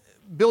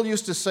 Bill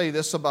used to say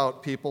this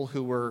about people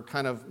who were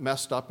kind of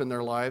messed up in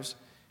their lives.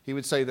 He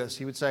would say this.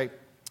 He would say,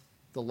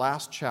 the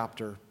last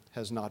chapter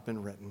has not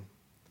been written.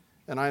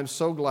 And I am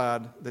so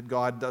glad that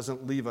God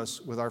doesn't leave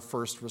us with our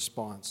first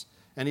response.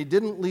 And He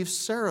didn't leave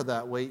Sarah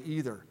that way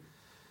either.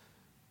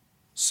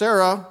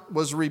 Sarah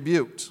was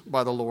rebuked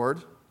by the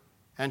Lord,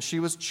 and she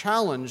was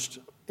challenged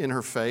in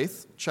her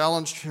faith,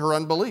 challenged her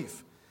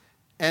unbelief.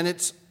 And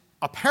it's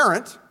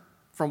apparent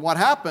from what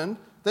happened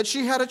that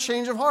she had a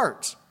change of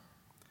heart.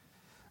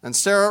 And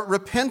Sarah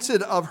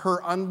repented of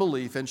her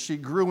unbelief, and she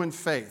grew in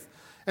faith.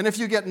 And if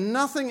you get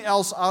nothing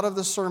else out of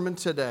the sermon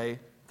today,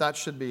 that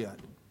should be it.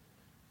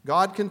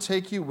 God can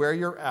take you where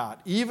you're at,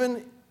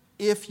 even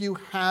if you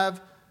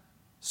have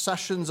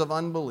sessions of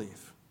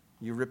unbelief.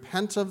 You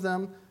repent of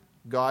them,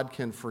 God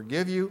can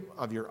forgive you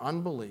of your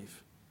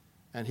unbelief,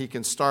 and He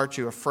can start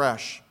you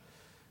afresh.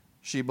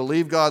 She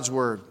believed God's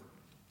word.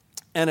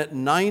 And at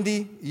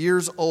 90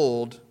 years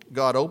old,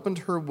 God opened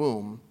her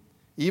womb,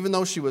 even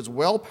though she was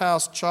well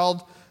past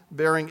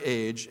childbearing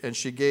age, and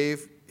He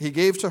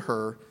gave to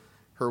her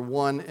her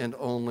one and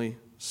only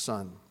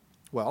son.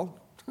 Well,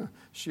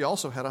 she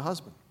also had a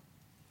husband.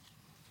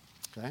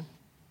 Okay?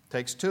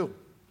 Takes two.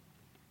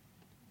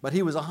 But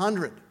he was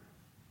 100.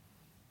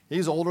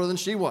 He's older than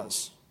she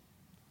was.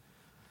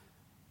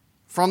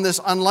 From this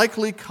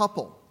unlikely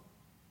couple,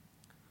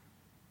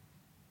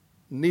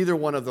 neither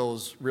one of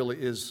those really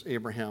is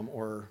Abraham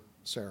or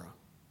Sarah.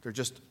 They're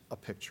just a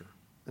picture,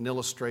 an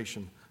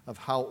illustration of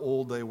how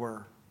old they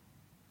were.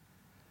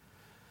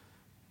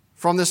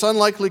 From this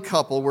unlikely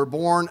couple were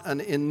born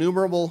an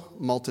innumerable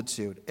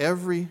multitude.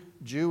 Every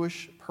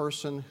Jewish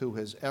person who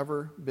has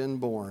ever been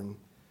born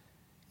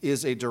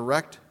is a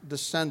direct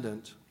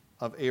descendant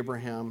of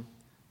Abraham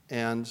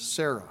and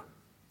Sarah,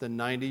 the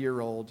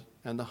 90-year-old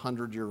and the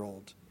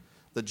 100-year-old.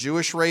 The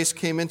Jewish race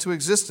came into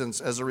existence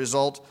as a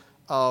result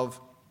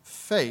of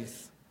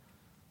faith,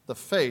 the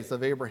faith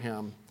of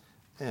Abraham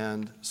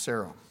and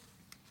Sarah.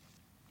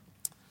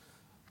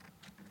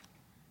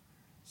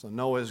 So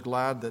Noah is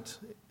glad that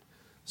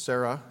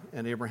Sarah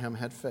and Abraham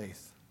had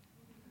faith,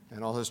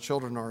 and all his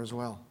children are as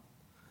well.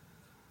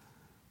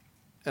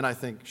 And I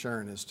think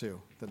Sharon is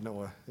too, that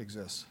Noah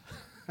exists.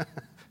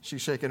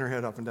 She's shaking her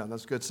head up and down.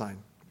 That's a good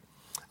sign.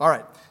 All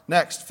right,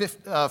 next,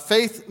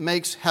 faith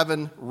makes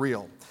heaven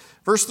real.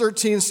 Verse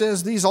 13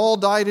 says, these all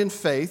died in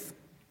faith,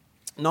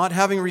 not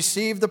having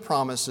received the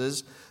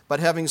promises, but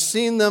having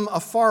seen them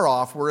afar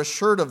off, were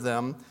assured of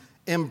them,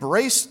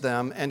 embraced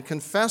them, and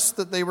confessed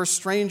that they were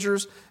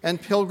strangers and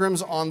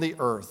pilgrims on the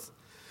earth.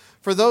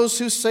 For those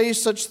who say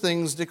such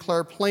things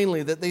declare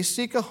plainly that they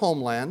seek a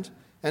homeland,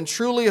 and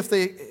truly if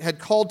they had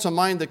called to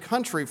mind the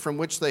country from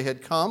which they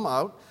had come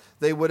out,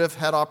 they would have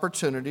had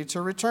opportunity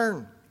to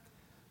return.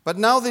 But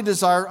now they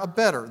desire a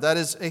better, that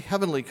is, a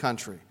heavenly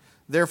country.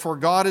 Therefore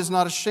God is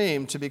not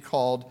ashamed to be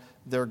called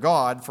their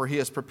God, for He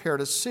has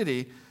prepared a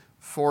city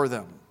for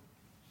them.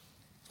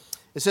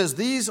 It says,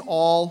 these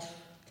all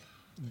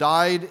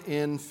died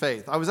in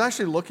faith. I was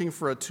actually looking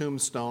for a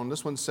tombstone.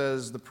 This one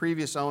says the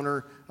previous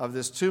owner of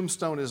this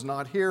tombstone is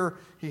not here.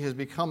 He has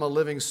become a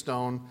living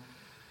stone.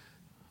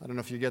 I don't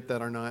know if you get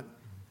that or not.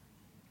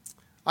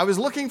 I was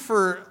looking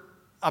for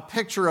a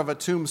picture of a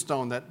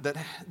tombstone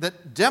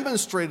that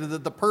demonstrated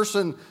that the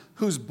person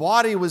whose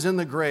body was in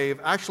the grave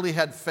actually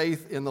had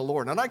faith in the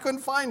Lord. And I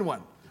couldn't find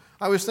one.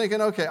 I was thinking,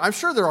 okay, I'm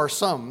sure there are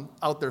some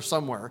out there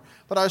somewhere.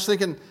 But I was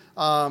thinking,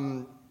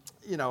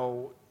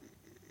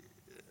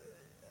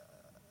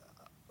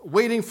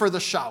 waiting for the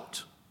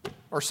shout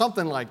or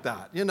something like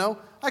that,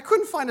 I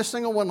couldn't find a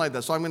single one like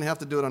that, so I'm going to have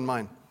to do it on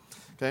mine.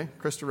 Okay?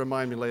 Krista,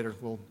 remind me later.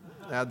 We'll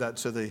add that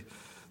to the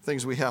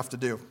things we have to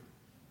do.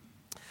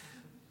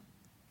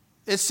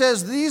 It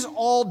says these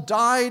all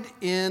died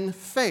in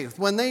faith.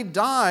 When they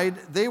died,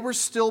 they were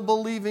still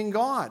believing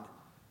God.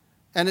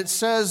 And it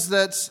says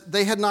that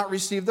they had not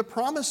received the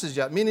promises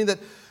yet, meaning that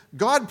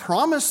God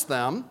promised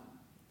them.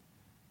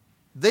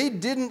 They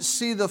didn't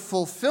see the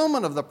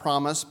fulfillment of the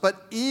promise,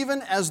 but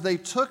even as they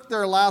took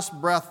their last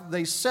breath,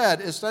 they said,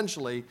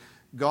 essentially,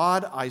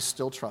 God, I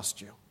still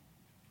trust you.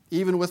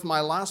 Even with my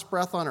last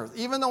breath on earth,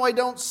 even though I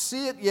don't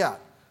see it yet,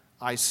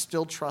 I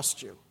still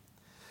trust you.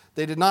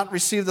 They did not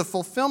receive the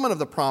fulfillment of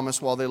the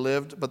promise while they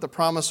lived, but the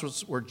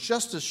promises were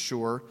just as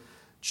sure,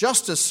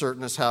 just as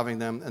certain as having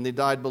them, and they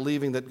died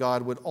believing that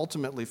God would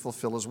ultimately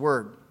fulfill his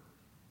word.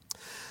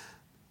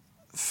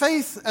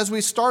 Faith, as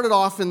we started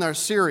off in our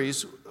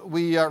series,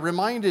 we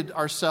reminded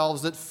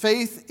ourselves that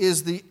faith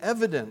is the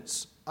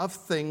evidence of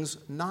things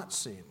not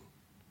seen.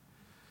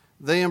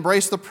 They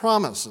embrace the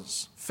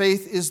promises.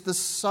 Faith is the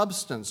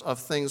substance of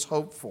things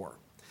hoped for.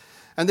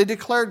 And they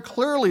declared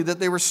clearly that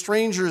they were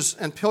strangers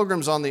and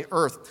pilgrims on the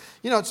earth.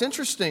 You know, it's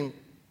interesting.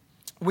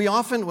 We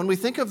often, when we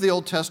think of the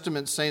Old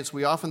Testament saints,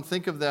 we often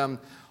think of them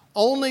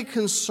only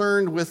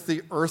concerned with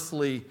the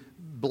earthly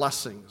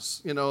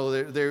blessings. You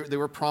know, they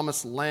were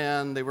promised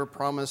land, they were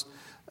promised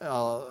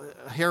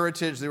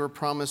heritage, they were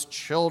promised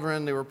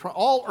children, they were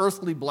all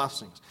earthly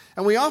blessings.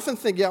 And we often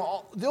think,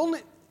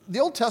 the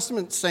Old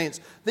Testament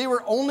saints, they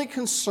were only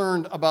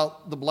concerned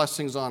about the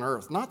blessings on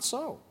earth. Not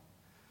so.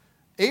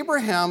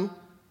 Abraham,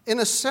 in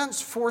a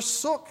sense,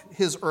 forsook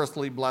his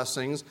earthly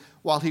blessings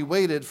while he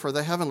waited for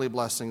the heavenly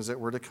blessings that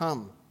were to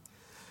come.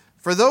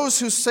 For those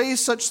who say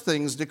such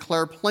things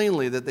declare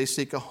plainly that they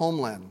seek a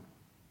homeland.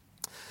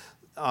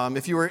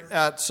 If you were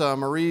at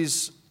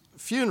Marie's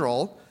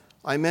funeral,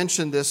 I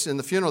mentioned this in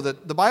the funeral,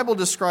 that the Bible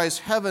describes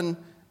heaven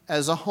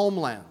as a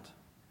homeland,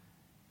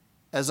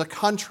 as a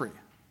country,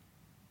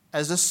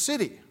 as a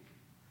city,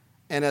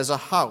 and as a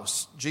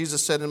house.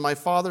 Jesus said, in my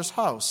Father's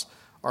house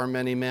are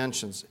many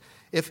mansions.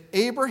 If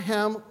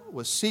Abraham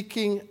was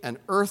seeking an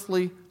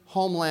earthly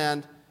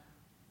homeland,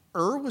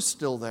 Ur was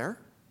still there.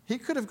 He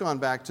could have gone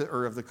back to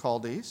Ur of the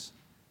Chaldees,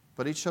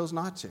 but he chose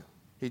not to.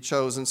 He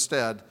chose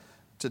instead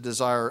to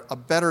desire a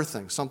better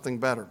thing, something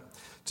better.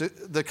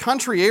 The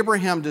country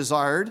Abraham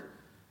desired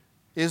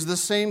is the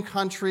same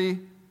country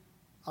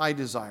I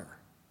desire.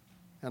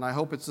 And I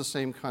hope it's the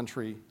same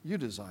country you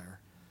desire.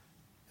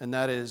 And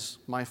that is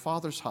my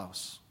Father's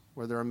house,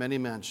 where there are many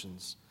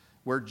mansions,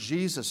 where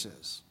Jesus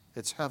is.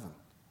 It's heaven.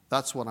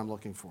 That's what I'm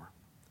looking for.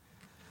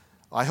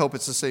 I hope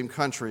it's the same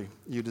country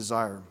you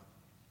desire.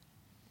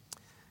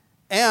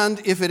 And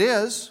if it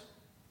is,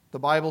 the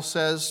Bible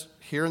says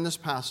here in this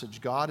passage,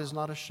 God is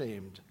not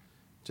ashamed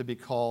to be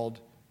called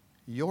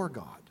your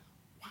God.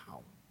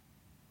 Wow.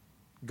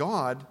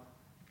 God,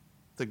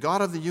 the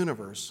God of the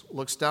universe,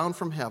 looks down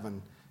from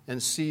heaven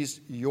and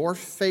sees your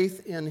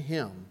faith in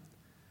him,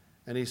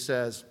 and he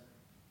says,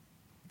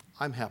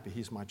 I'm happy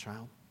he's my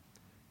child.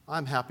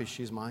 I'm happy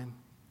she's mine.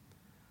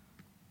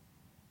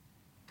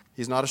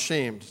 He's not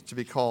ashamed to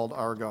be called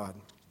our God.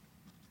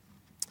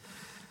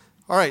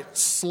 All right,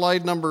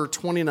 slide number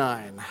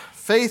 29.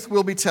 Faith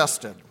will be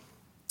tested.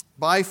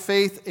 By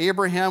faith,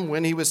 Abraham,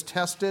 when he was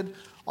tested,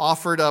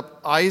 offered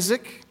up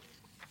Isaac.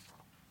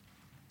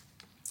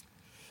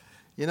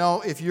 You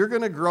know, if you're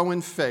going to grow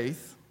in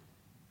faith,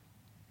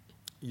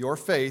 your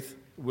faith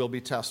will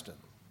be tested.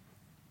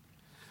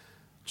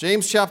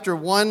 James chapter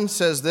 1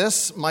 says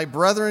this, my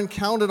brethren,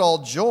 count it all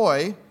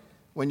joy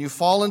when you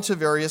fall into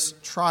various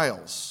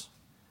trials,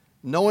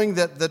 knowing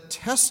that the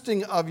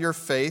testing of your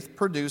faith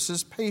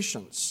produces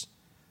patience.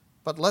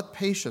 But let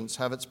patience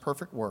have its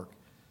perfect work,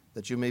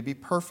 that you may be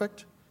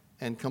perfect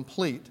and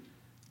complete,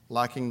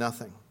 lacking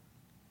nothing.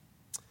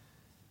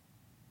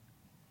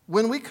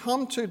 When we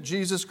come to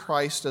Jesus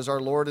Christ as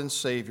our Lord and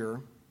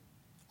Savior,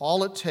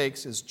 all it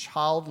takes is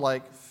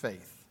childlike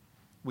faith.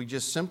 We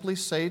just simply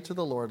say to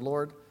the Lord,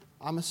 Lord,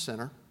 I'm a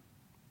sinner.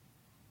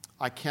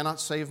 I cannot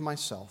save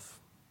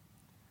myself.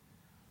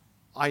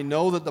 I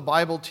know that the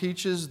Bible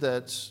teaches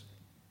that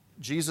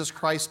Jesus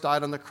Christ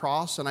died on the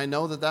cross, and I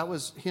know that that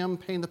was him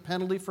paying the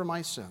penalty for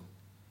my sin.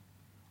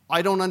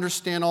 I don't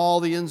understand all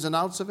the ins and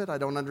outs of it. I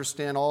don't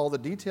understand all the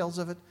details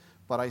of it,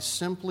 but I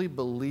simply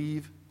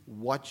believe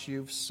what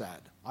you've said.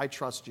 I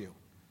trust you.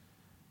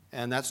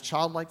 And that's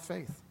childlike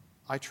faith.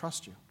 I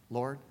trust you,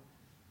 Lord.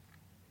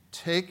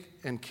 Take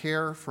and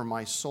care for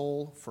my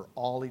soul for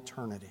all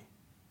eternity.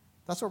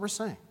 That's what we're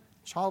saying,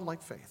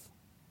 childlike faith.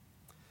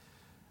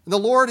 And the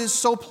Lord is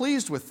so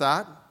pleased with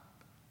that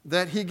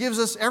he gives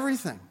us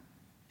everything.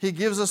 He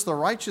gives us the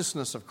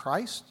righteousness of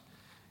Christ.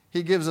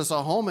 He gives us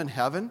a home in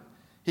heaven.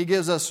 He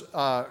gives us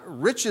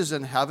riches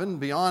in heaven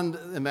beyond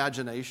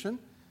imagination.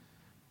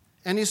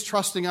 And he's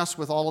trusting us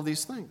with all of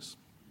these things.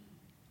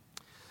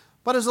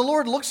 But as the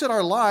Lord looks at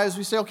our lives,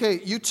 we say, okay,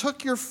 you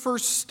took your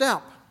first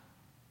step.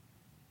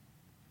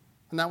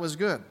 And that was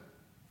good.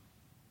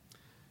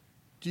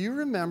 Do you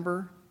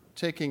remember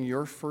taking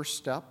your first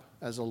step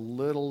as a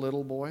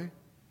little boy?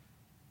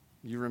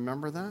 You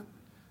remember that?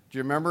 Do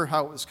you remember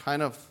how it was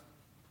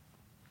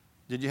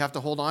did you have to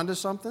hold on to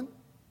something?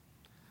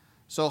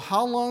 So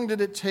how long did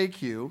it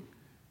take you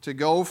to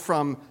go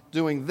from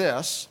doing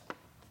this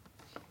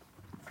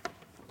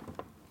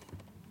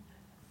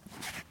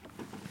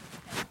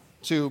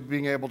to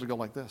being able to go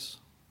like this.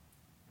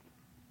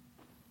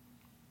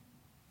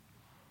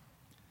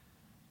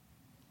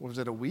 Was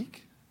it a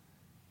week?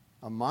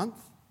 A month?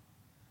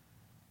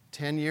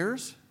 10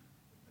 years?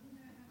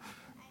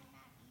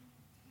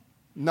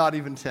 Not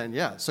even 10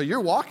 yet. So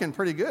you're walking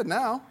pretty good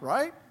now,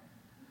 right?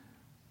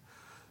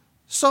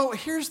 So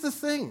here's the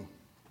thing.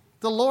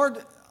 The Lord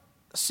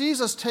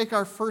sees us take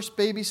our first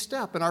baby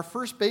step, and our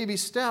first baby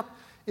step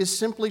is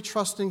simply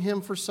trusting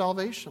Him for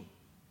salvation.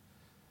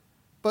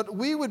 But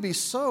we would be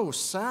so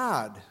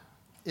sad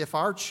if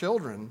our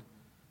children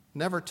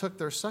never took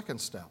their second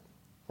step,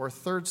 or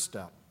third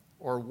step,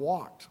 or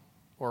walked,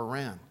 or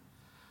ran.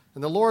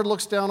 And the Lord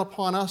looks down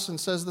upon us and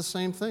says the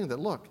same thing, that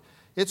look,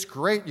 it's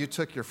great you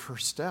took your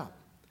first step,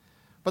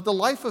 but the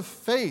life of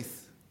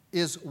faith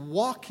is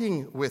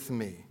walking with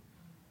me.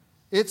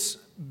 It's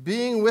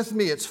being with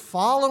me. It's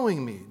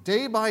following me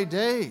day by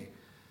day.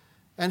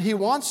 And He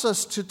wants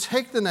us to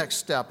take the next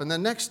step and the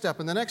next step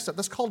and the next step.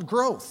 That's called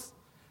growth.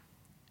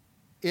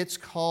 It's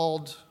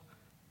called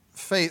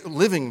faith,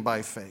 living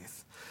by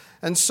faith.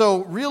 And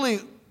so really,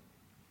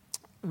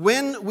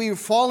 when we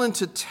fall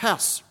into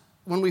tests,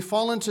 when we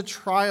fall into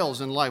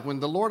trials in life, when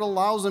the Lord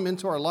allows them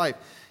into our life,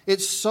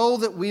 it's so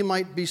that we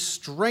might be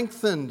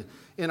strengthened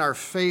in our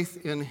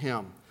faith in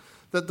Him.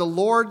 That the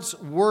Lord's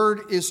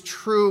word is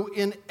true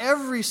in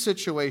every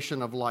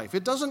situation of life.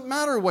 It doesn't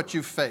matter what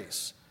you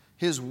face.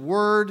 His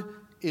word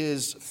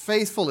is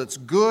faithful. It's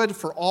good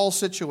for all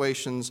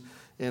situations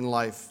in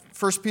life.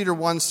 1 Peter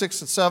 1,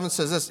 6 and 7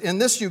 says this, "In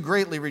this you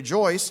greatly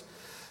rejoice,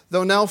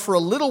 though now for a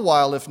little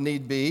while, if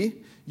need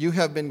be, you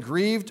have been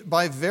grieved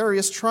by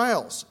various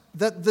trials,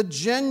 that the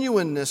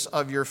genuineness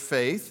of your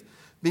faith,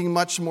 being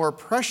much more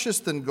precious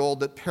than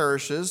gold that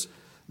perishes,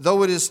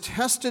 though it is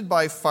tested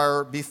by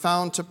fire, be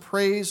found to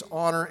praise,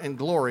 honor, and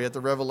glory at the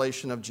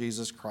revelation of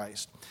Jesus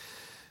Christ."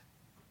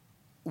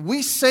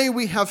 We say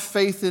we have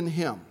faith in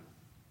Him.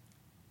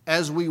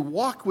 As we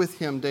walk with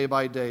Him day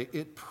by day,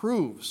 it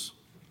proves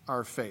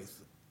our faith.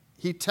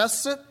 He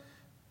tests it,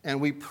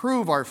 and we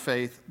prove our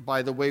faith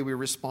by the way we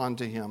respond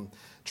to Him,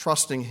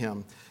 trusting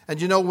Him.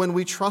 And you know, when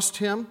we trust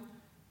Him,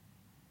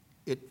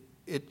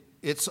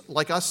 it's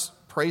like us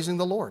praising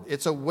the Lord.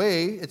 It's a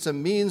way, it's a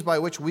means by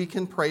which we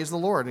can praise the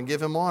Lord and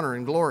give Him honor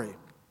and glory.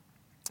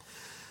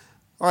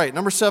 All right,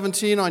 number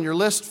 17 on your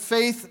list,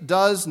 faith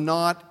does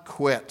not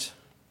quit.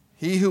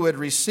 He who had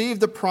received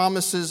the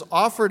promises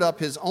offered up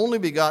his only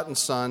begotten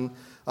Son,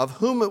 of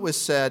whom it was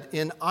said,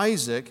 "In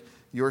Isaac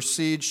your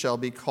seed shall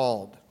be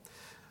called."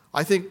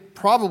 I think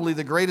probably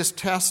the greatest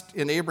test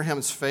in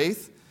Abraham's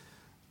faith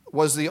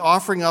was the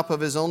offering up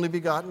of his only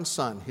begotten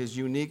son, his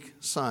unique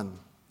son.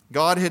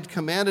 God had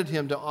commanded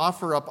him to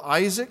offer up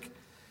Isaac,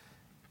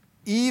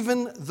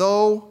 even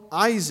though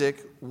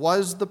Isaac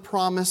was the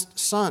promised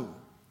son.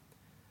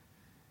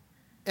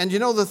 And you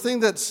know, the thing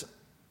that's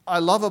I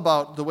love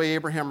about the way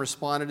Abraham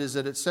responded is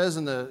that it says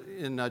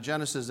in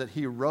Genesis that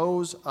he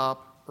rose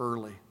up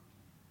early.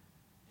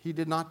 He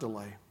did not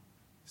delay.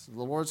 He said,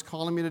 "The Lord's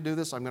calling me to do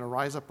this. I'm going to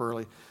rise up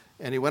early."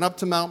 And he went up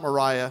to Mount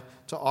Moriah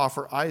to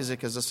offer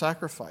Isaac as a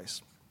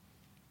sacrifice.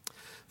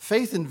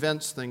 Faith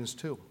invents things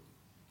too.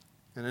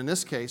 And in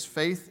this case,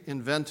 faith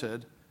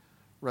invented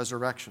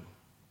resurrection.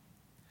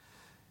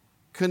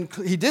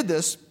 He did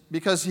this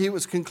because he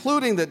was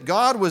concluding that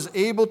God was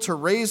able to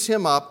raise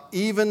him up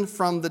even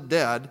from the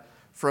dead,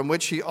 from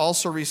which he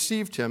also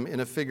received him in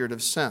a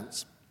figurative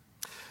sense.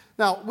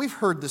 Now, we've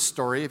heard this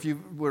story. If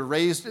you were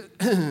raised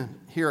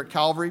here at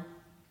Calvary,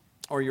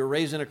 or you're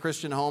raised in a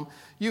Christian home,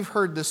 you've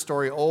heard this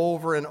story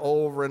over and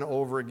over and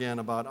over again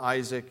about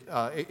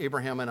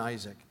Abraham and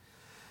Isaac.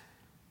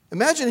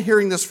 Imagine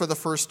hearing this for the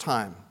first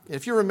time.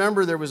 If you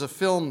remember, there was a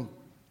film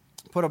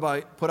put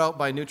out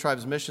by New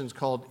Tribes Missions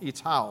called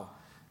Itau.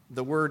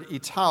 The word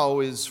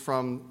Itau is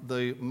from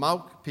the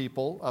Mauk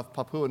people of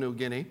Papua New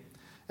Guinea,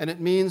 and it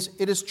means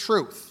it is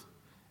truth.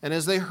 And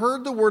as they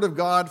heard the word of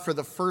God for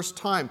the first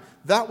time,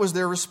 that was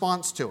their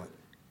response to it.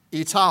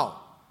 Itau,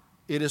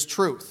 it is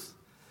truth.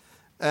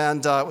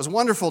 And it was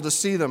wonderful to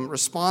see them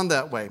respond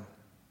that way.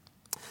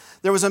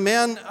 There was a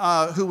man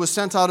who was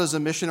sent out as a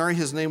missionary.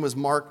 His name was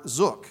Mark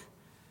Zook.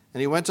 And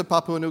he went to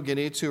Papua New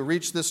Guinea to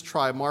reach this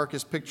tribe. Mark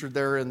is pictured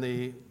there in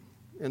the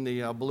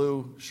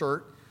blue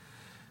shirt,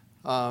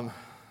 the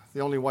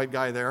only white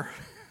guy there.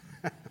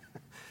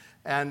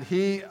 And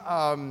he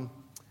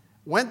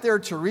went there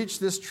to reach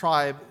this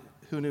tribe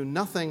who knew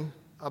nothing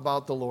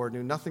about the Lord,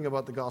 knew nothing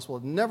about the gospel,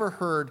 had never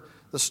heard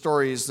the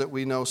stories that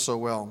we know so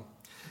well.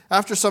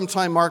 After some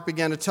time, Mark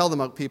began to tell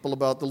them people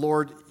about the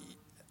Lord,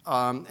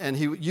 and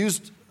he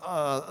used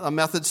a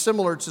method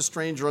similar to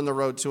Stranger on the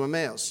Road to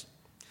Emmaus.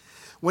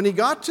 When he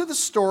got to the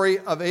story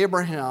of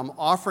Abraham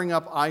offering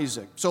up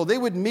Isaac, so they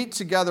would meet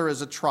together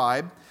as a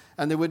tribe,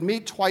 and they would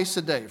meet twice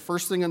a day,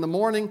 first thing in the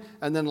morning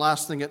and then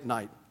last thing at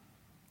night.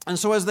 And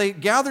so as they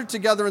gathered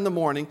together in the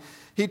morning,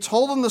 he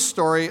told them the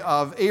story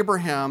of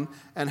Abraham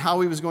and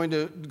how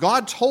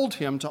God told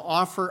him to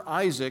offer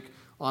Isaac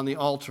on the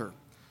altar,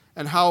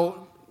 and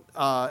how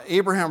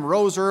Abraham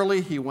rose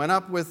early. He went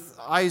up with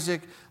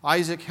Isaac.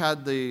 Isaac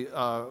had the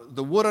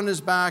wood on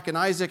his back, and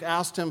Isaac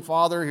asked him,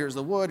 Father, here's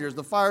the wood, here's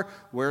the fire,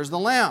 where's the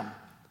lamb?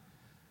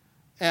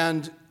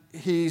 And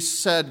he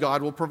said,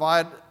 God will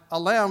provide a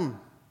lamb.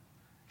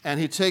 And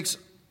he takes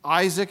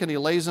Isaac and he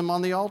lays him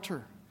on the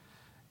altar.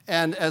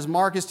 And as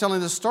Mark is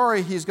telling the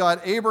story, he's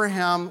got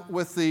Abraham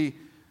with the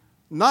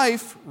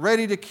knife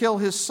ready to kill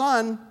his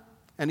son,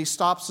 and he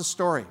stops the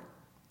story.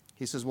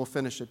 He says, we'll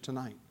finish it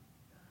tonight.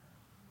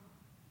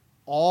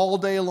 All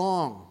day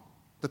long,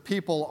 the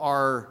people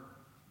are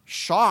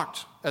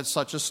shocked at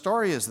such a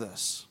story as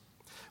this.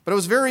 But it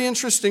was very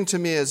interesting to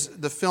me as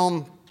the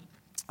film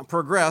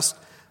progressed.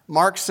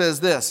 Mark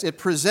says this, it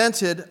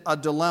presented a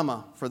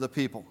dilemma for the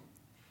people.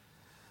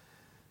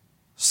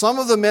 Some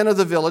of the men of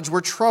the village were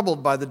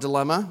troubled by the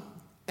dilemma,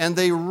 and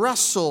they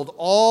wrestled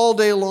all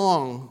day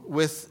long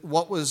with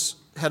what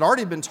had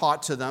already been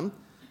taught to them,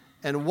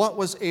 and what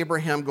was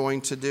Abraham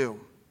going to do.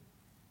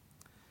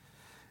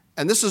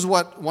 And this is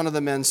what one of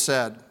the men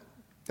said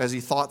as he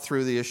thought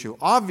through the issue.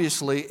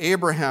 Obviously,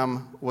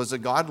 Abraham was a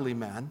godly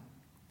man,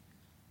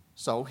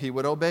 so he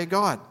would obey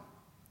God.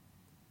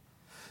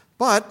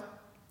 But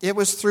it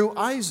was through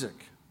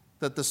Isaac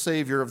that the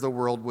Savior of the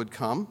world would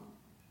come,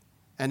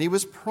 and he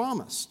was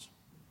promised.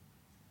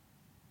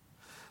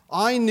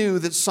 I knew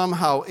that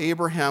somehow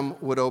Abraham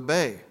would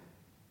obey,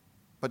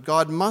 but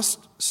God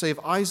must save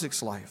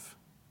Isaac's life,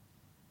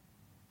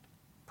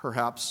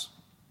 perhaps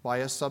by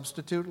a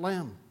substitute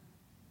lamb.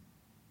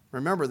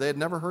 Remember, they had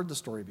never heard the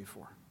story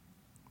before.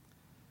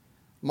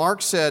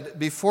 Mark said,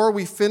 before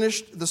we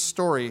finished the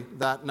story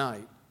that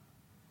night,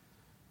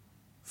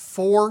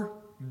 4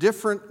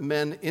 different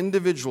men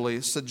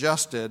individually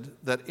suggested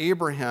that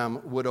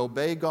Abraham would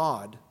obey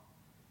God,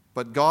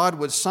 but God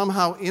would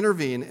somehow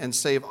intervene and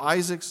save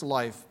Isaac's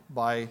life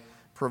by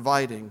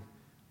providing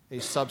a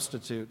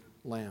substitute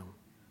lamb.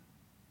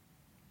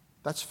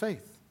 That's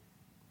faith.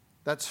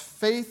 That's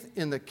faith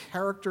in the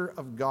character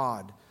of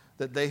God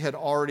that they had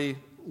already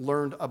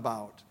learned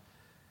about.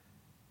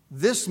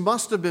 This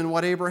must have been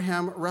what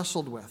Abraham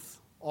wrestled with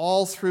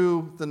all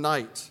through the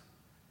night.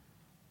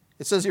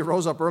 It says he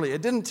rose up early.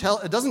 It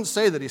doesn't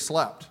say that he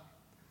slept,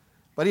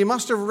 but he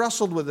must have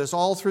wrestled with this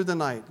all through the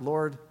night.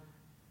 Lord,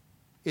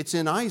 it's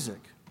in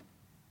Isaac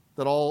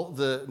that all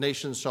the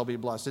nations shall be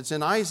blessed. It's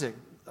in Isaac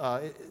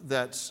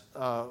that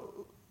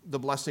the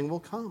blessing will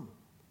come.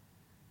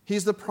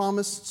 He's the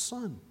promised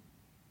son.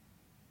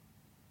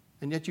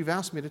 And yet you've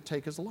asked me to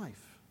take his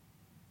life.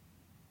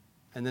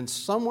 And then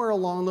somewhere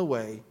along the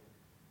way,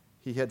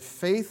 he had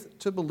faith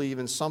to believe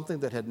in something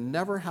that had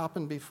never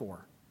happened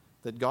before,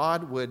 that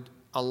God would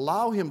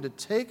allow him to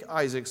take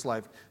Isaac's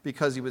life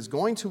because he was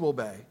going to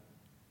obey,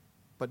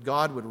 but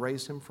God would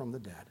raise him from the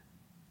dead.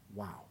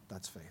 Wow,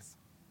 that's faith.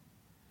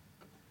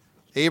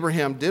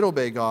 Abraham did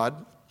obey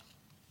God,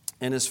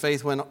 and his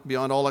faith went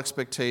beyond all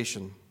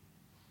expectation.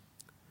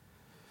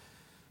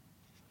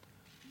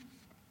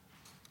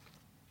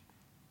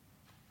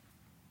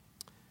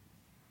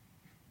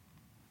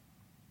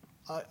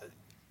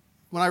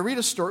 When I read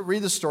the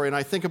story and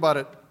I think about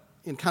it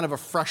in kind of a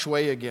fresh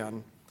way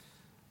again,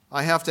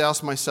 I have to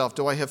ask myself,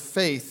 do I have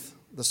faith,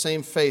 the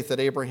same faith that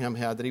Abraham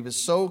had, that he was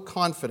so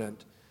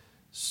confident,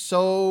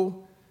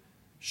 so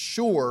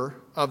sure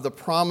of the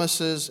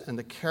promises and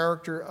the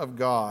character of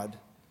God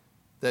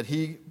that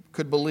he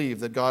could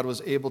believe that God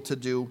was able to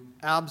do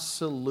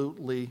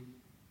absolutely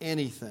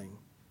anything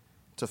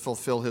to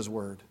fulfill his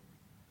word?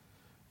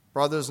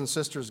 Brothers and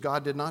sisters,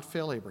 God did not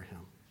fail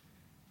Abraham,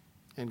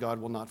 and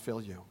God will not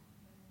fail you.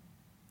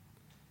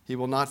 He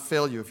will not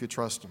fail you if you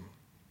trust him.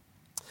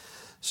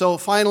 So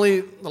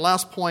finally, the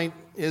last point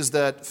is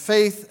that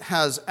faith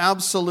has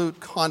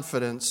absolute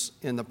confidence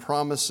in the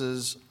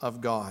promises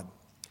of God.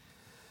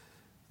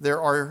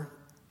 There are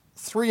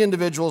 3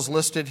 individuals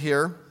listed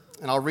here,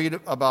 and I'll read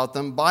about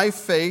them. By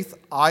faith,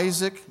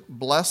 Isaac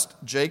blessed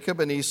Jacob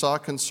and Esau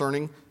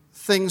concerning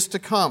things to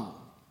come.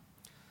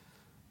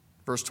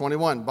 Verse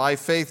 21, by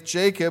faith,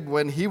 Jacob,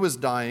 when he was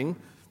dying,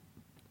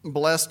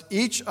 blessed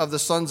each of the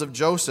sons of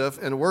Joseph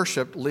and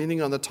worshipped,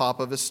 leaning on the top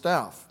of his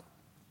staff.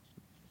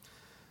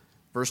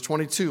 Verse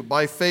 22,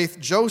 by faith,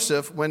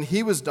 Joseph, when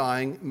he was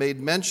dying, made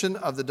mention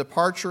of the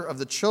departure of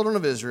the children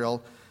of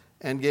Israel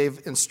and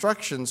gave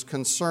instructions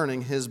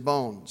concerning his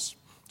bones.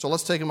 So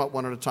let's take them up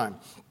one at a time.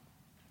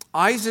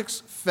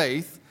 Isaac's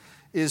faith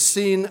is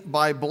seen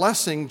by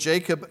blessing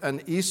Jacob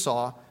and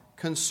Esau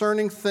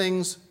concerning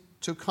things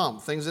to come,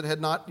 things that had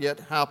not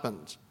yet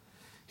happened.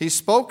 He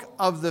spoke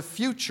of the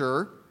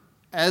future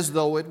as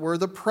though it were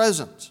the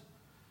present,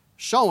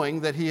 showing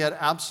that he had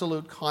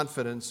absolute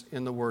confidence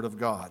in the Word of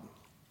God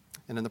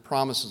and in the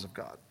promises of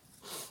God.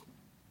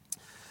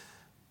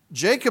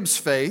 Jacob's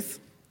faith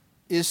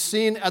is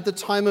seen at the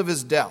time of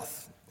his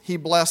death. He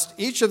blessed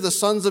each of the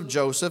sons of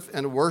Joseph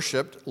and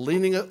worshipped,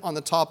 leaning on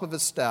the top of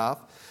his staff.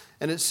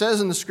 And it says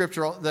in the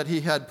scripture that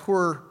he had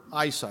poor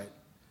eyesight,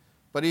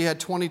 but he had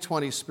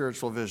 20/20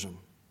 spiritual vision.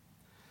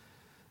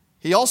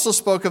 He also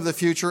spoke of the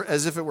future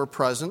as if it were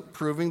present,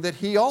 proving that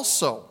he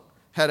also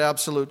had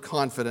absolute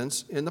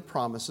confidence in the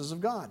promises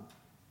of God.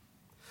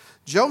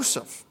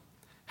 Joseph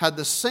had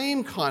the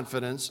same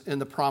confidence in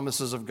the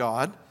promises of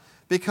God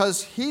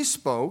because he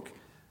spoke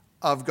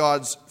of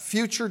God's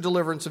future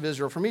deliverance of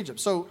Israel from Egypt.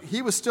 So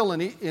he was still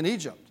in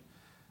Egypt.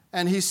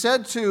 And he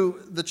said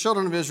to the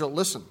children of Israel,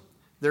 listen,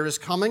 there is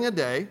coming a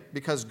day,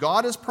 because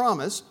God has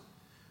promised,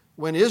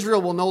 when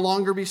Israel will no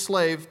longer be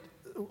slaves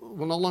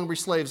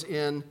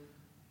in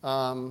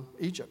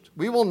Egypt.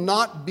 We will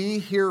not be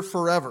here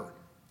forever.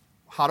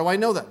 How do I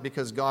know that?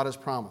 Because God has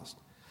promised.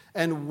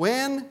 And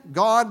when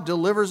God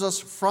delivers us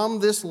from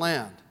this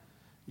land,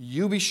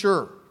 you be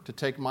sure to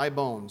take my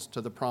bones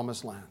to the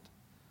promised land.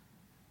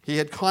 He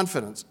had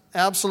confidence,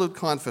 absolute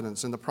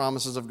confidence in the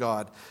promises of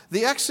God.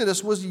 The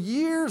Exodus was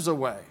years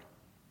away,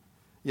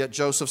 yet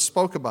Joseph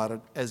spoke about it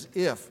as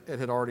if it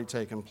had already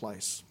taken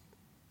place.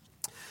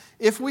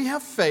 If we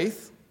have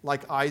faith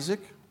like Isaac,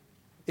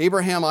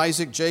 Abraham,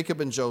 Isaac,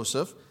 Jacob, and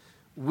Joseph,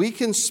 we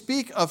can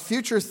speak of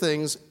future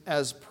things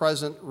as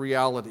present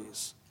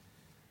realities.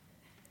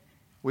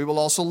 We will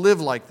also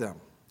live like them,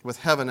 with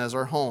heaven as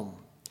our home.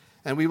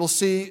 And we will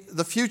see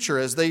the future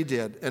as they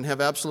did and have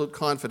absolute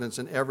confidence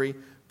in every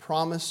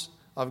promise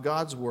of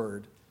God's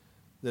word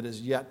that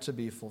is yet to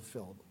be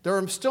fulfilled. There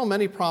are still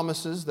many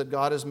promises that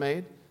God has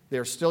made. They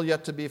are still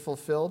yet to be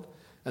fulfilled.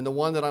 And the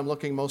one that I'm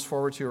looking most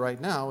forward to right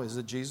now is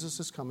that Jesus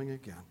is coming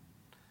again.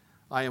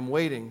 I am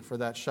waiting for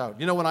that shout.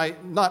 You know,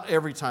 not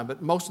every time,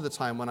 but most of the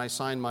time when I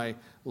sign my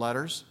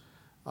letters,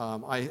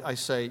 I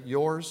say,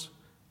 yours,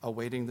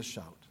 awaiting the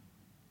shout.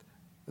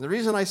 And the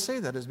reason I say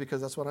that is because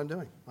that's what I'm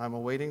doing. I'm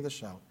awaiting the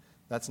shout.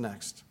 That's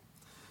next.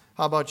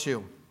 How about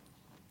you?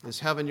 Is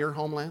heaven your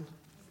homeland?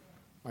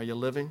 Are you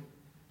living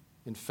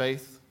in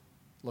faith,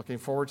 looking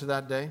forward to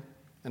that day?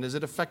 And is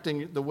it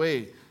affecting the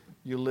way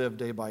you live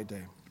day by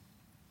day?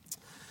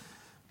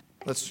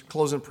 Let's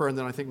close in prayer, and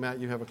then I think, Matt,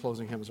 you have a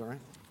closing hymn. Is that right?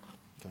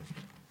 Okay.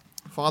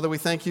 Father, we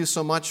thank you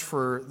so much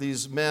for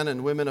these men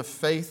and women of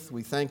faith.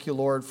 We thank you,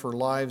 Lord, for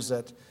lives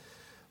that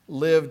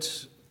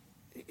lived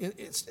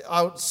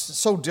out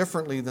so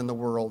differently than the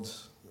world,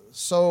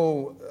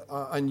 so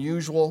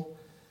unusual.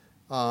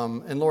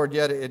 And Lord,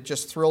 yet it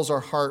just thrills our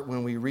heart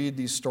when we read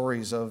these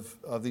stories of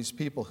these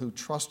people who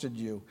trusted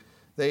you.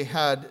 They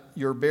had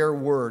your bare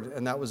word,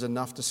 and that was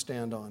enough to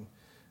stand on.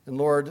 And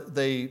Lord,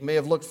 they may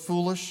have looked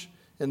foolish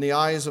in the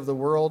eyes of the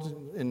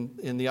world,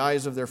 in the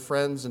eyes of their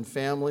friends and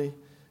family,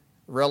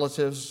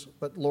 relatives,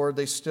 but Lord,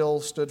 they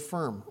still stood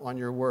firm on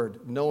your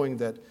word, knowing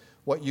that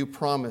what you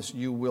promise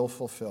you will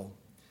fulfill.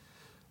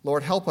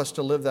 Lord, help us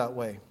to live that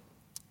way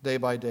day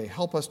by day.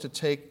 Help us to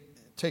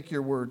take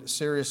your word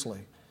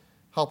seriously.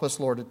 Help us,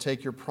 Lord, to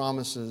take your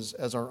promises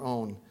as our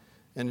own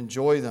and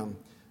enjoy them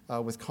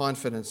with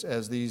confidence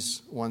as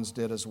these ones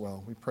did as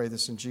well. We pray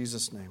this in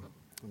Jesus' name.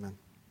 Amen.